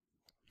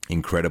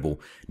 Incredible.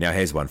 Now,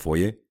 here's one for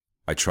you.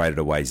 I traded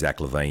away Zach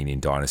LaVine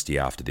in Dynasty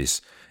after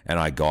this, and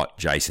I got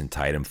Jason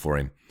Tatum for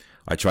him.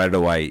 I traded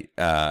away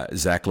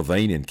Zach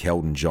LaVine and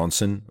Keldon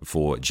Johnson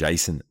for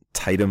Jason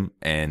Tatum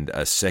and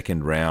a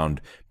second-round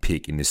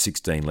pick in the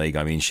 16 league.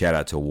 I mean, shout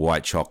out to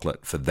White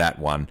Chocolate for that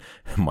one,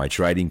 my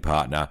trading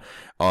partner.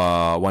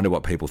 I wonder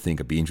what people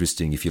think. It'd be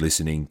interesting if you're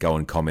listening. Go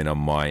and comment on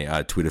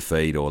my Twitter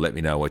feed, or let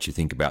me know what you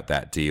think about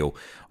that deal.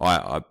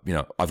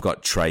 I've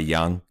got Trae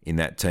Young in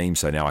that team,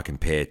 so now I can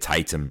pair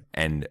Tatum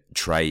and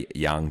Trae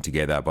Young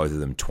together, both of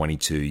them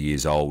 22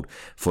 years old,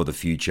 for the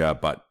future,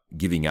 but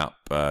giving up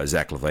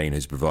Zach LaVine,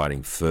 who's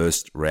providing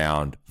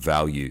first-round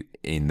value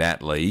in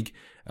that league.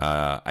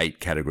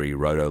 8-category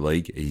Roto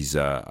League. He's,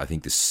 I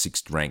think, the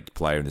 6th-ranked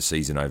player in the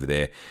season over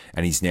there,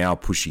 and he's now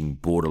pushing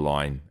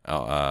borderline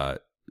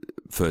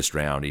first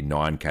round in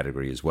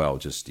 9-category as well.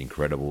 Just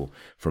incredible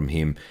from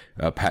him.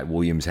 Pat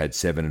Williams had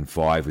 7 and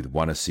 5 with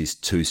 1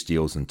 assist, 2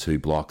 steals, and 2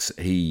 blocks.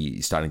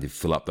 He's starting to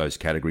fill up those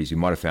categories. We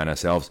might have found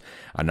ourselves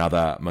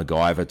another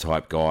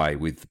MacGyver-type guy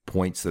with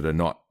points that are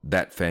not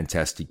that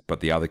fantastic, but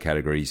the other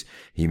categories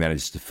he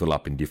managed to fill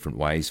up in different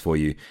ways for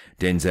you.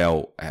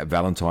 Denzel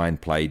Valentine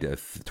played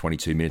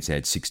 22 minutes and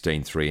had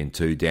 16, 3, and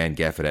 2. Dan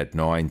Gafford had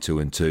 9, 2,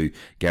 and 2.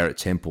 Garrett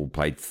Temple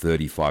played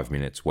 35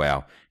 minutes.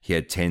 Wow. He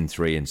had 10,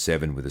 3, and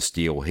 7 with a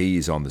steal. He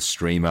is on the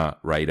streamer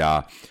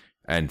radar,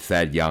 and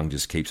Thad Young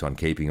just keeps on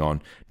keeping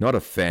on. Not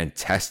a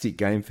fantastic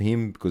game for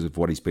him because of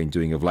what he's been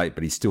doing of late,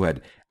 but he still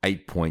had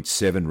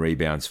 8.7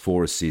 rebounds,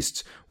 4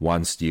 assists,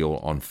 1 steal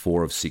on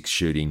 4 of 6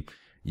 shooting.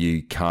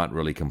 You can't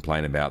really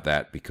complain about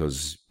that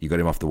because you got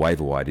him off the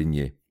waiver wire, didn't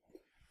you?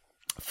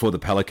 For the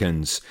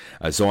Pelicans,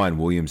 Zion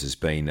Williams has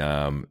been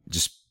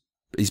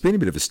he's been a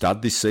bit of a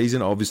stud this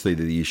season. Obviously,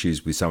 the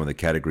issues with some of the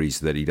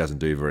categories that he doesn't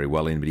do very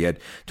well in, but he had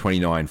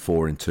 29,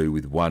 4, and 2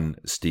 with 1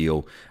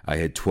 steal. He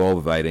had 12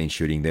 of 18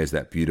 shooting. There's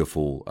that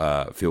beautiful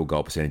field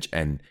goal percentage.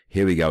 And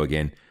here we go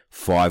again,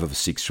 5 of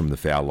 6 from the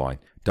foul line.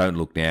 Don't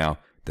look now.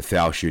 The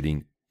foul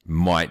shooting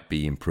might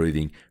be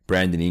improving.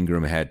 Brandon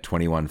Ingram had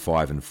 21,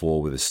 5, and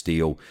 4 with a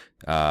steal.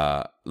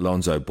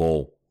 Lonzo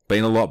Ball,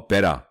 been a lot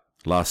better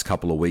last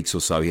couple of weeks or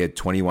so. He had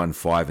 21,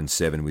 5, and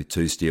 7 with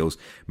 2 steals.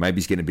 Maybe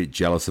he's getting a bit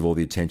jealous of all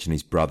the attention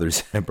his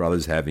brothers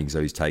having,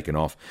 so he's taken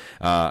off.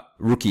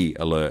 Rookie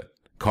alert.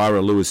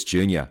 Kyra Lewis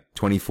Jr.,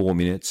 24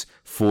 minutes,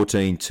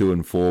 14, 2,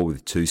 and 4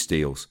 with 2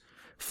 steals.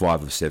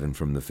 5 of 7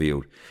 from the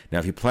field. Now,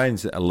 if you're playing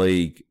a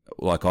league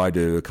like I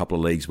do, a couple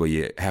of leagues where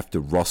you have to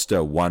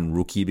roster one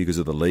rookie because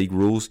of the league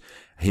rules,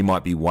 he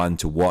might be one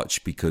to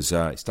watch because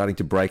he's starting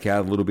to break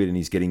out a little bit and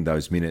he's getting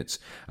those minutes.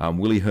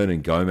 Willie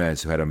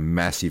Hernan-Gomez, who had a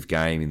massive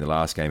game in the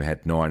last game,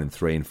 had 9 and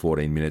 3 and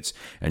 14 minutes.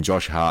 And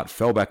Josh Hart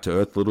fell back to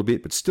earth a little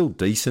bit, but still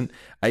decent.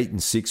 8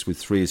 and 6 with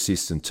 3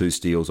 assists and 2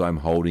 steals. I'm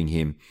holding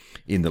him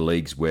in the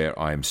leagues where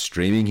I'm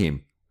streaming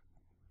him.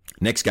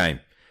 Next game,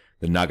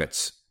 the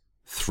Nuggets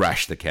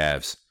thrashed the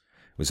Cavs.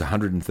 It was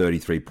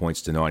 133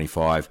 points to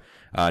 95.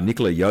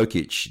 Nikola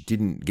Jokic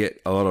didn't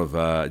get a lot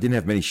of, didn't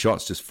have many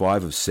shots, just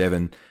 5 of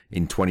 7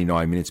 in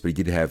 29 minutes, but he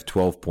did have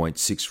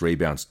 12.6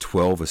 rebounds,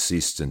 12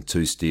 assists, and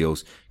 2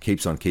 steals.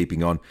 Keeps on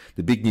keeping on.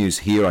 The big news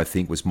here, I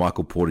think, was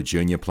Michael Porter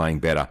Jr.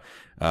 playing better.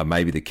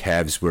 Maybe the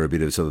Cavs were a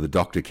bit of sort of the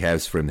Dr.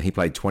 Cavs for him. He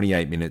played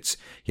 28 minutes.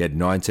 He had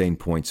 19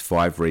 points,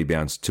 5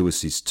 rebounds, 2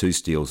 assists, 2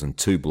 steals, and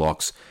 2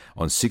 blocks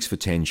on 6 for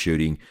 10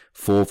 shooting,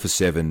 4 for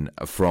 7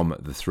 from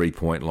the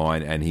 3-point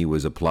line, and he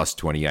was a plus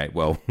 28.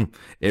 Well,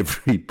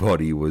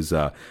 everybody was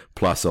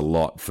plus a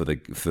lot for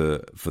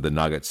the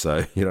Nuggets,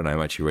 so you don't know how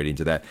much you read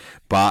into that.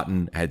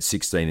 Barton had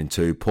 16 and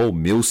 2. Paul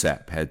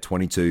Millsap had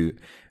 22,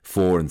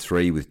 4 and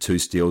 3 with 2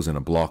 steals and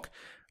a block.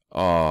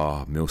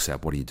 Oh,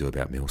 Millsap, what do you do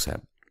about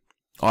Millsap?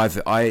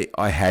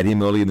 I had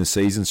him early in the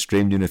season,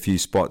 streamed in a few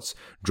spots,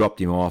 dropped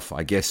him off.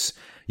 I guess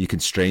you can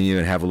stream him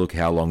and have a look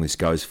how long this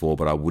goes for,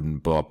 but I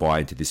wouldn't buy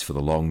into this for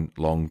the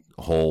long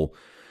haul.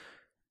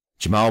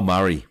 Jamal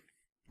Murray,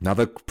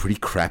 another pretty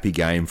crappy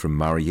game from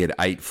Murray. He had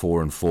 8,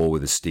 4 and 4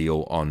 with a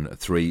steal on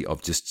 3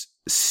 of just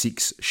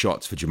 6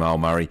 shots for Jamal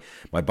Murray.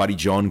 My buddy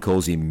John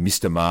calls him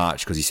Mr.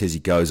 March because he says he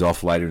goes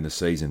off later in the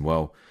season.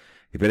 Well,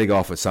 he better go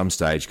off at some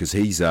stage because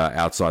he's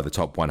outside the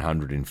top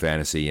 100 in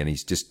fantasy and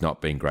he's just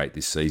not been great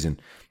this season.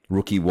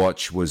 Rookie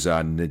watch was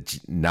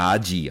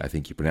Naji, I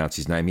think you pronounce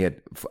his name. He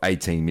had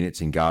 18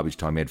 minutes in garbage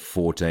time. He had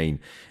 14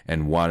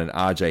 and 1. And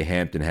RJ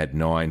Hampton had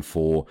 9,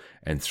 4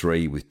 and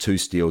 3 with 2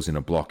 steals and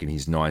a block in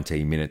his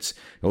 19 minutes.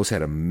 He also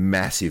had a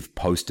massive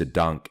poster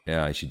dunk.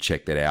 You should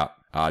check that out.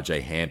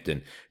 RJ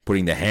Hampton,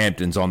 putting the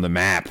Hamptons on the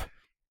map.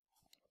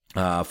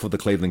 For the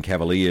Cleveland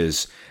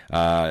Cavaliers,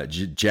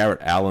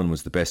 Jarrett Allen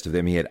was the best of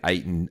them. He had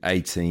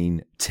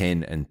 18,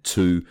 10, and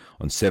 2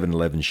 on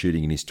 7-11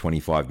 shooting in his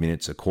 25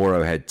 minutes.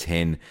 Okoro had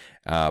 10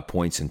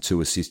 points and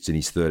 2 assists in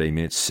his 13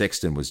 minutes.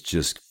 Sexton was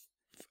just,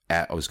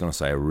 I was going to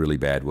say a really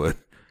bad word,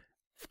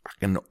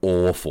 fucking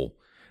awful.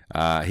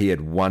 He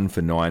had 1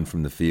 for 9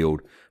 from the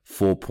field,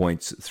 4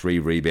 points, 3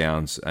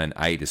 rebounds, and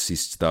 8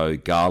 assists, though.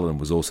 Garland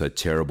was also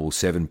terrible,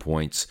 7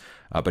 points.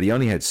 But he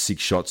only had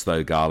 6 shots,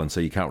 though, Garland,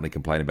 so you can't really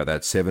complain about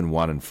that. 7,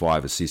 1, and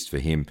 5 assists for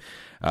him.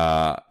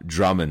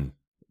 Drummond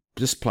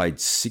just played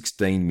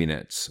 16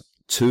 minutes,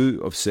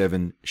 2 of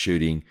 7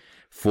 shooting,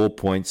 4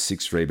 points,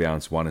 6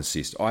 rebounds, 1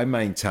 assist. I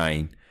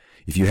maintain,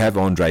 if you have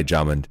Andre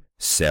Drummond,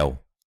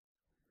 sell.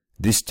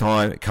 This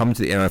time, come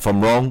to the end. If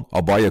I'm wrong,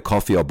 I'll buy you a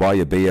coffee, I'll buy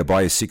you a beer,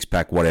 buy you a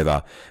 6-pack,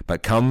 whatever.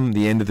 But come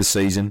the end of the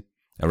season,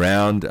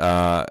 around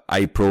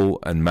April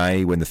and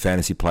May, when the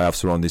fantasy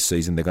playoffs are on this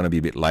season, they're going to be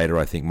a bit later.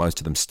 I think most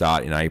of them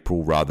start in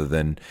April rather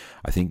than,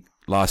 I think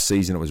last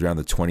season it was around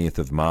the 20th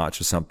of March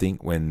or something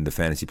when the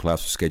fantasy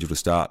playoffs were scheduled to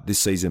start. This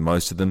season,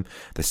 most of them,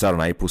 they start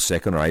on April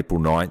 2nd or April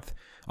 9th.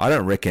 I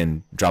don't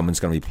reckon Drummond's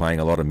going to be playing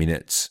a lot of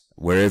minutes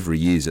wherever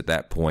he is at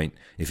that point,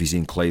 if he's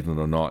in Cleveland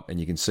or not. And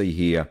you can see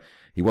here,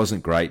 he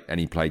wasn't great and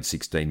he played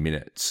 16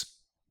 minutes.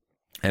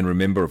 And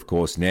remember, of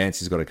course, Nance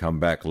has got to come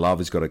back. Love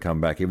has got to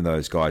come back, even though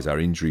those guys are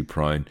injury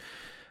prone.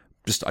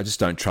 I just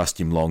don't trust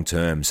him long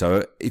term.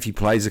 So if he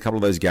plays a couple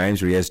of those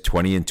games where he has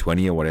 20 and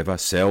 20 or whatever,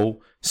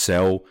 sell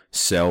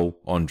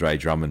Andre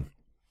Drummond.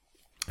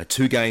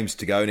 2 games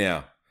to go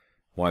now.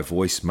 My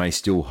voice may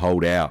still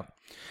hold out.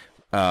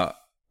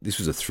 This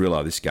was a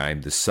thriller, this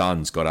game. The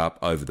Suns got up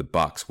over the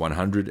Bucks,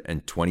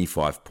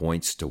 125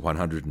 points to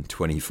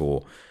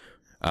 124.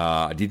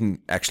 I didn't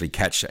actually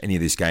catch any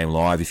of this game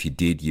live. If you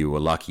did, you were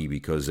lucky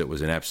because it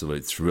was an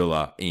absolute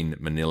thriller in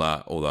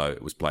Manila, although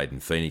it was played in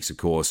Phoenix, of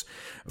course.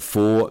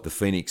 For the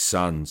Phoenix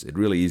Suns, it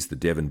really is the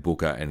Devin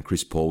Booker and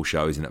Chris Paul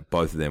show, isn't it?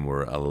 Both of them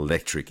were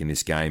electric in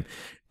this game.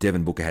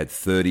 Devin Booker had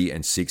 30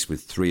 and 6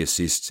 with 3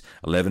 assists,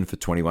 11 for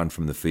 21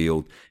 from the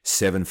field,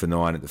 7 for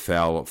 9 at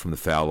the from the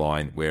foul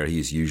line, where he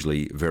is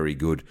usually very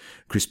good.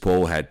 Chris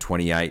Paul had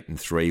 28 and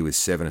 3 with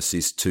 7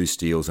 assists, 2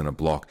 steals and a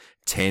block,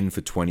 10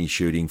 for 20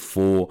 shooting,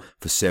 4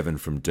 for 7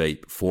 from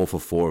deep, 4 for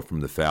 4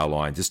 from the foul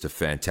line. Just a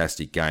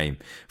fantastic game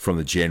from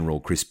the general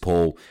Chris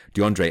Paul.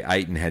 DeAndre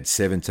Ayton had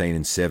 17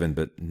 and 7,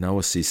 but no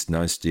assists,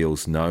 no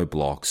steals, no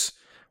blocks,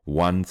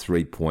 1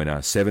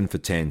 3-pointer, 7 for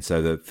 10.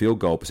 So the field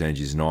goal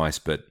percentage is nice,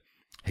 but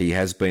he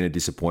has been a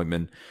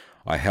disappointment.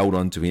 I held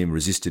on to him,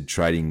 resisted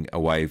trading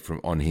away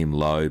on him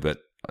low,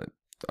 but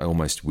I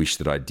almost wish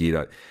that I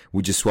did.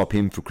 Would you swap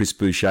him for Chris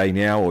Boucher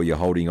now, or you're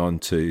holding on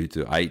to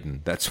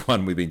Ayton? That's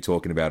one we've been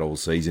talking about all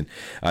season.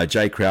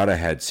 Jay Crowder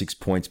had 6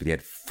 points, but he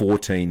had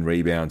 14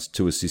 rebounds,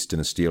 2 assists and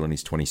a steal in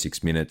his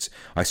 26 minutes.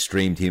 I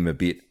streamed him a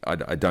bit.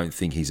 I don't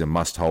think he's a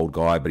must-hold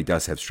guy, but he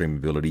does have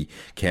streamability.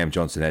 Cam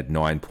Johnson had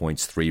 9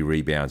 points, 3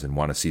 rebounds and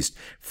 1 assist.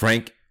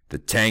 Frank the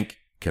Tank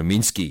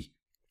Kaminsky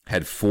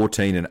had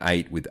 14 and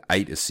 8 with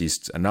 8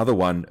 assists. Another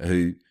one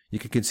who you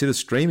could consider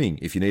streaming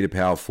if you need a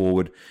power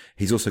forward.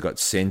 He's also got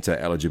center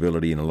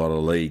eligibility in a lot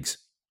of leagues.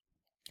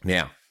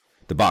 Now,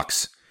 the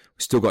Bucks.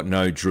 We've still got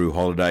no Drew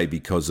Holiday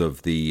because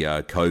of the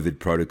COVID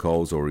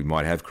protocols, or he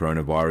might have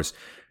coronavirus.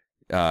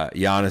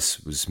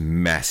 Giannis was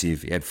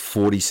massive. He had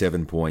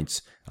 47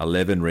 points,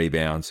 11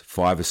 rebounds,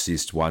 5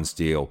 assists, 1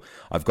 steal.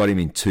 I've got him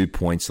in 2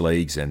 points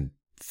leagues, and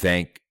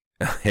thank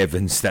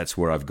heavens, that's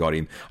where I've got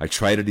him. I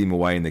traded him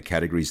away in the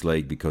categories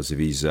league because of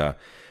his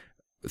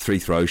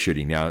 3-throw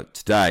shooting. Now,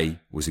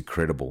 today was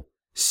incredible.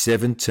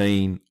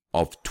 17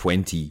 of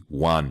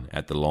 21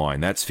 at the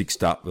line. That's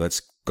fixed up.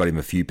 That's got him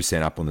a few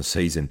percent up on the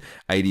season.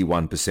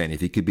 81%.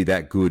 If he could be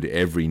that good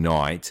every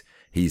night,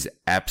 he's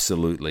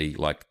absolutely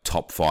like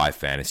top 5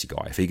 fantasy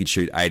guy. If he could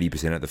shoot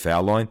 80% at the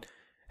foul line,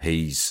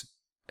 he's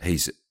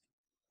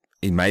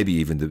maybe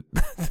even the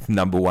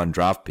number 1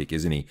 draft pick,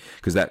 isn't he?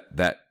 Because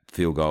that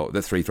field goal,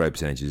 that free throw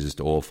percentage is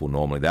just awful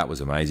normally. That was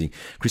amazing.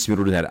 Chris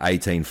Middleton had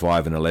 18,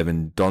 5, and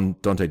 11.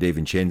 Dante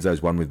DiVincenzo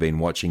is one we've been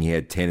watching. He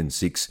had 10 and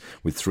 6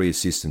 with 3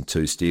 assists and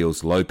 2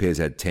 steals. Lopez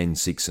had 10,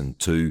 6, and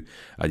 2.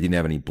 Didn't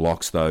have any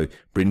blocks, though.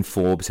 Bryn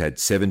Forbes had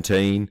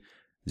 17,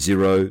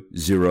 0,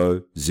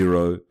 0,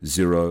 0,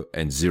 0,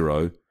 and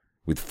 0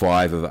 with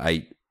 5 of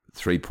 8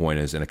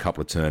 3-pointers and a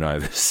couple of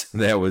turnovers.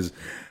 That was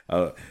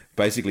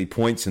basically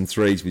points and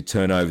threes with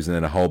turnovers and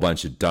then a whole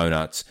bunch of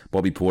donuts.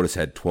 Bobby Portis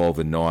had 12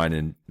 and 9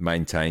 and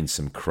maintained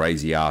some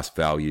crazy-ass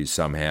values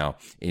somehow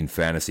in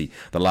fantasy.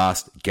 The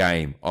last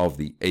game of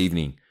the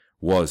evening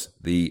was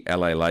the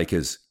LA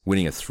Lakers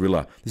winning a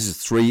thriller. This is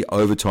 3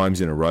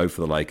 overtimes in a row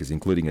for the Lakers,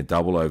 including a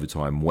double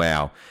overtime.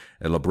 Wow.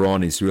 And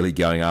LeBron is really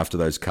going after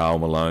those Karl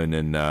Malone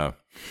and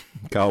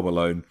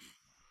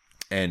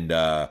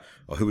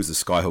who was the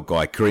Skyhook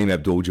guy? Kareem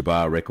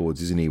Abdul-Jabbar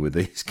records, isn't he, with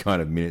these kind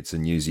of minutes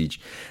and usage.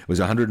 It was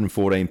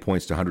 114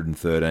 points to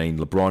 113.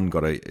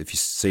 LeBron if you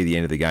see the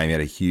end of the game, he had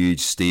a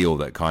huge steal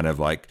that kind of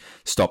like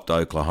stopped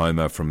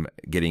Oklahoma from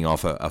getting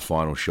off a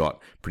final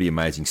shot. Pretty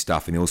amazing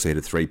stuff. And he also hit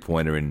a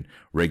 3-pointer in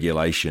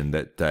regulation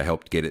that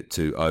helped get it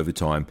to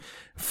overtime.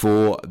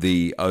 For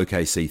the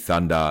OKC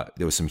Thunder,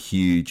 there were some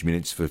huge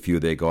minutes for a few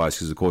of their guys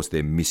because, of course,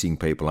 they're missing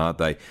people, aren't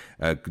they?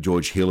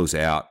 George Hill was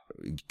out.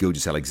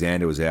 Gilgeous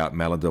Alexander was out,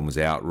 Maladon was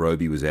out,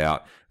 Roby was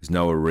out, there's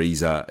no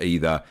Ariza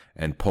either,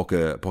 and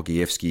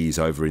Pokievsky is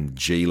over in the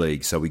G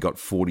League. So we got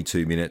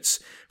 42 minutes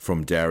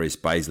from Darius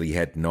Baisley. He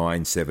had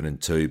 9, 7,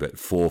 and 2, but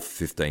 4 for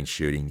 15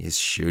 shooting. His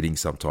shooting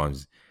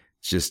sometimes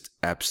just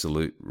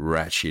absolute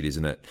rat shit,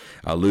 isn't it?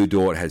 Lou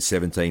Dort had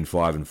 17,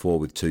 5, and 4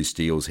 with 2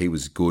 steals. He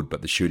was good,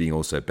 but the shooting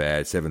also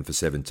bad, 7 for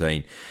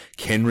 17.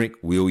 Kenrick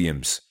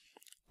Williams.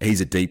 He's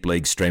a deep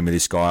league streamer,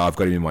 this guy. I've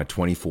got him in my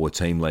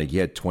 24-team league. He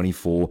had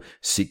 24,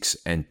 6,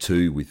 and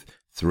 2 with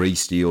 3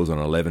 steals on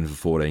 11 for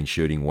 14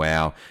 shooting.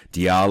 Wow.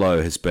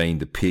 Diallo has been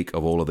the pick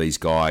of all of these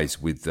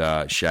guys with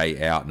Shea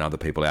out and other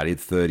people out. He had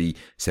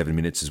 37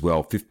 minutes as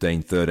well,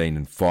 15, 13,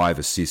 and 5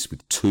 assists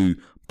with 2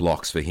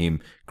 blocks for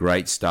him.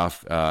 Great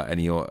stuff. And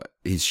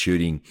his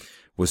shooting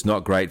was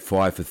not great,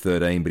 5 for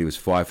 13, but he was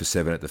 5 for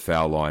 7 at the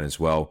foul line as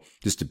well.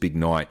 Just a big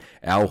night.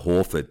 Al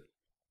Horford.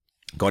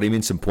 Got him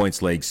in some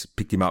points leagues,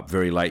 picked him up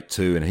very late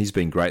too, and he's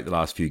been great the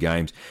last few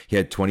games. He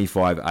had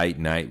 25, 8,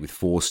 and 8 with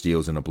 4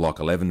 steals and a block,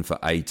 11 for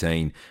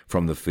 18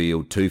 from the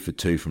field, 2 for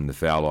 2 from the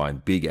foul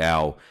line. Big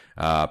Al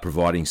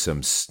providing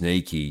some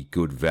sneaky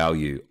good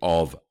value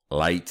of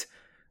late.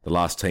 The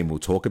last team we'll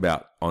talk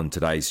about on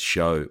today's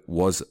show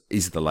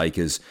is the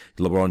Lakers.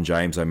 LeBron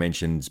James, I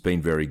mentioned, has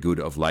been very good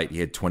of late.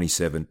 He had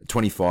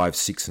 25,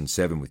 6, and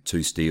 7 with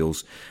 2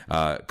 steals.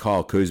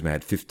 Kyle Kuzma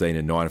had 15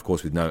 and 9. Of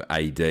course, with no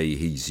AD,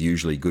 he's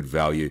usually good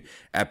value.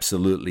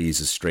 Absolutely is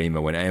a streamer.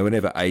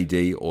 Whenever AD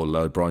or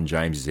LeBron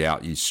James is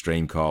out, you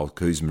stream Kyle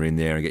Kuzma in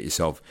there and get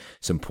yourself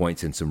some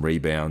points and some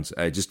rebounds.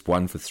 Just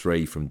 1 for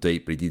 3 from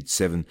deep, but he did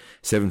 7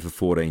 for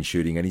 14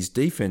 shooting. And his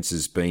defense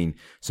has been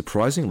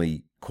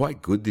surprisingly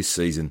quite good this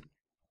season.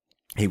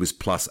 He was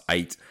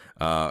 +8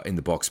 in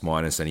the box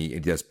minus, and he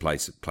does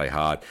play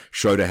hard.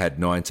 Schroeder had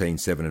 19,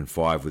 7, and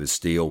 5 with a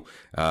steal.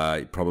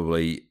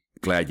 Probably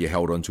glad you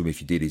held on to him if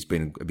you did. He's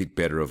been a bit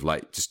better of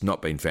late. Just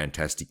not been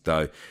fantastic,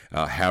 though.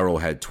 Harrell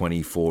had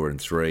 24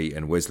 and 3,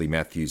 and Wesley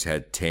Matthews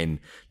had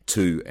 10,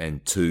 2,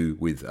 and 2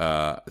 with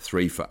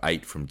 3 for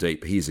 8 from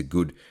deep. He's a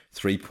good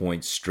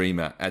 3-point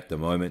streamer at the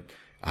moment.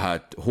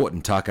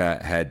 Horton Tucker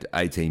had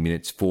 18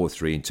 minutes, 4,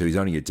 3, and 2. He's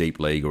only a deep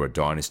league or a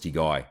dynasty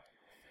guy.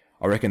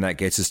 I reckon that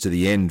gets us to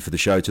the end for the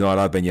show tonight.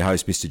 I've been your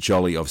host, Mr.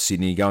 Jolly of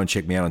Sydney. Go and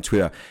check me out on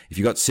Twitter. If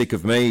you got sick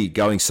of me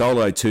going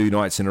solo 2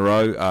 nights in a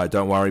row,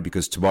 don't worry,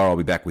 because tomorrow I'll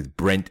be back with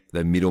Brent,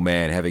 the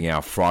middleman, having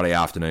our Friday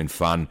afternoon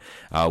fun.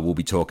 We'll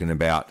be talking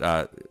about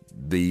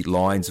the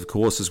lines, of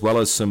course, as well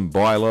as some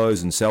buy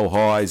lows and sell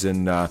highs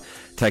and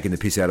taking the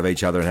piss out of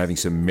each other and having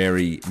some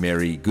merry,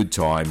 merry good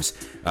times.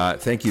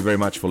 Thank you very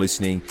much for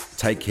listening.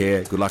 Take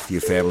care. Good luck to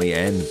your family,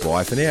 and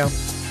bye for now.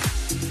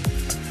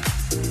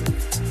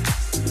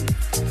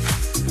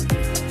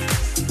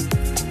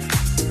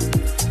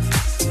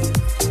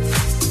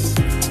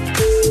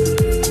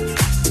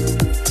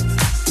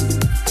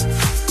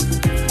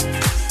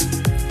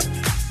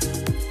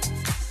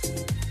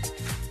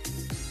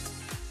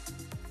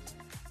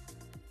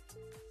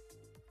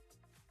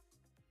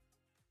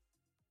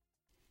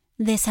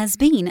 This has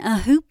been a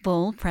Hoop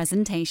Ball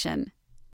presentation.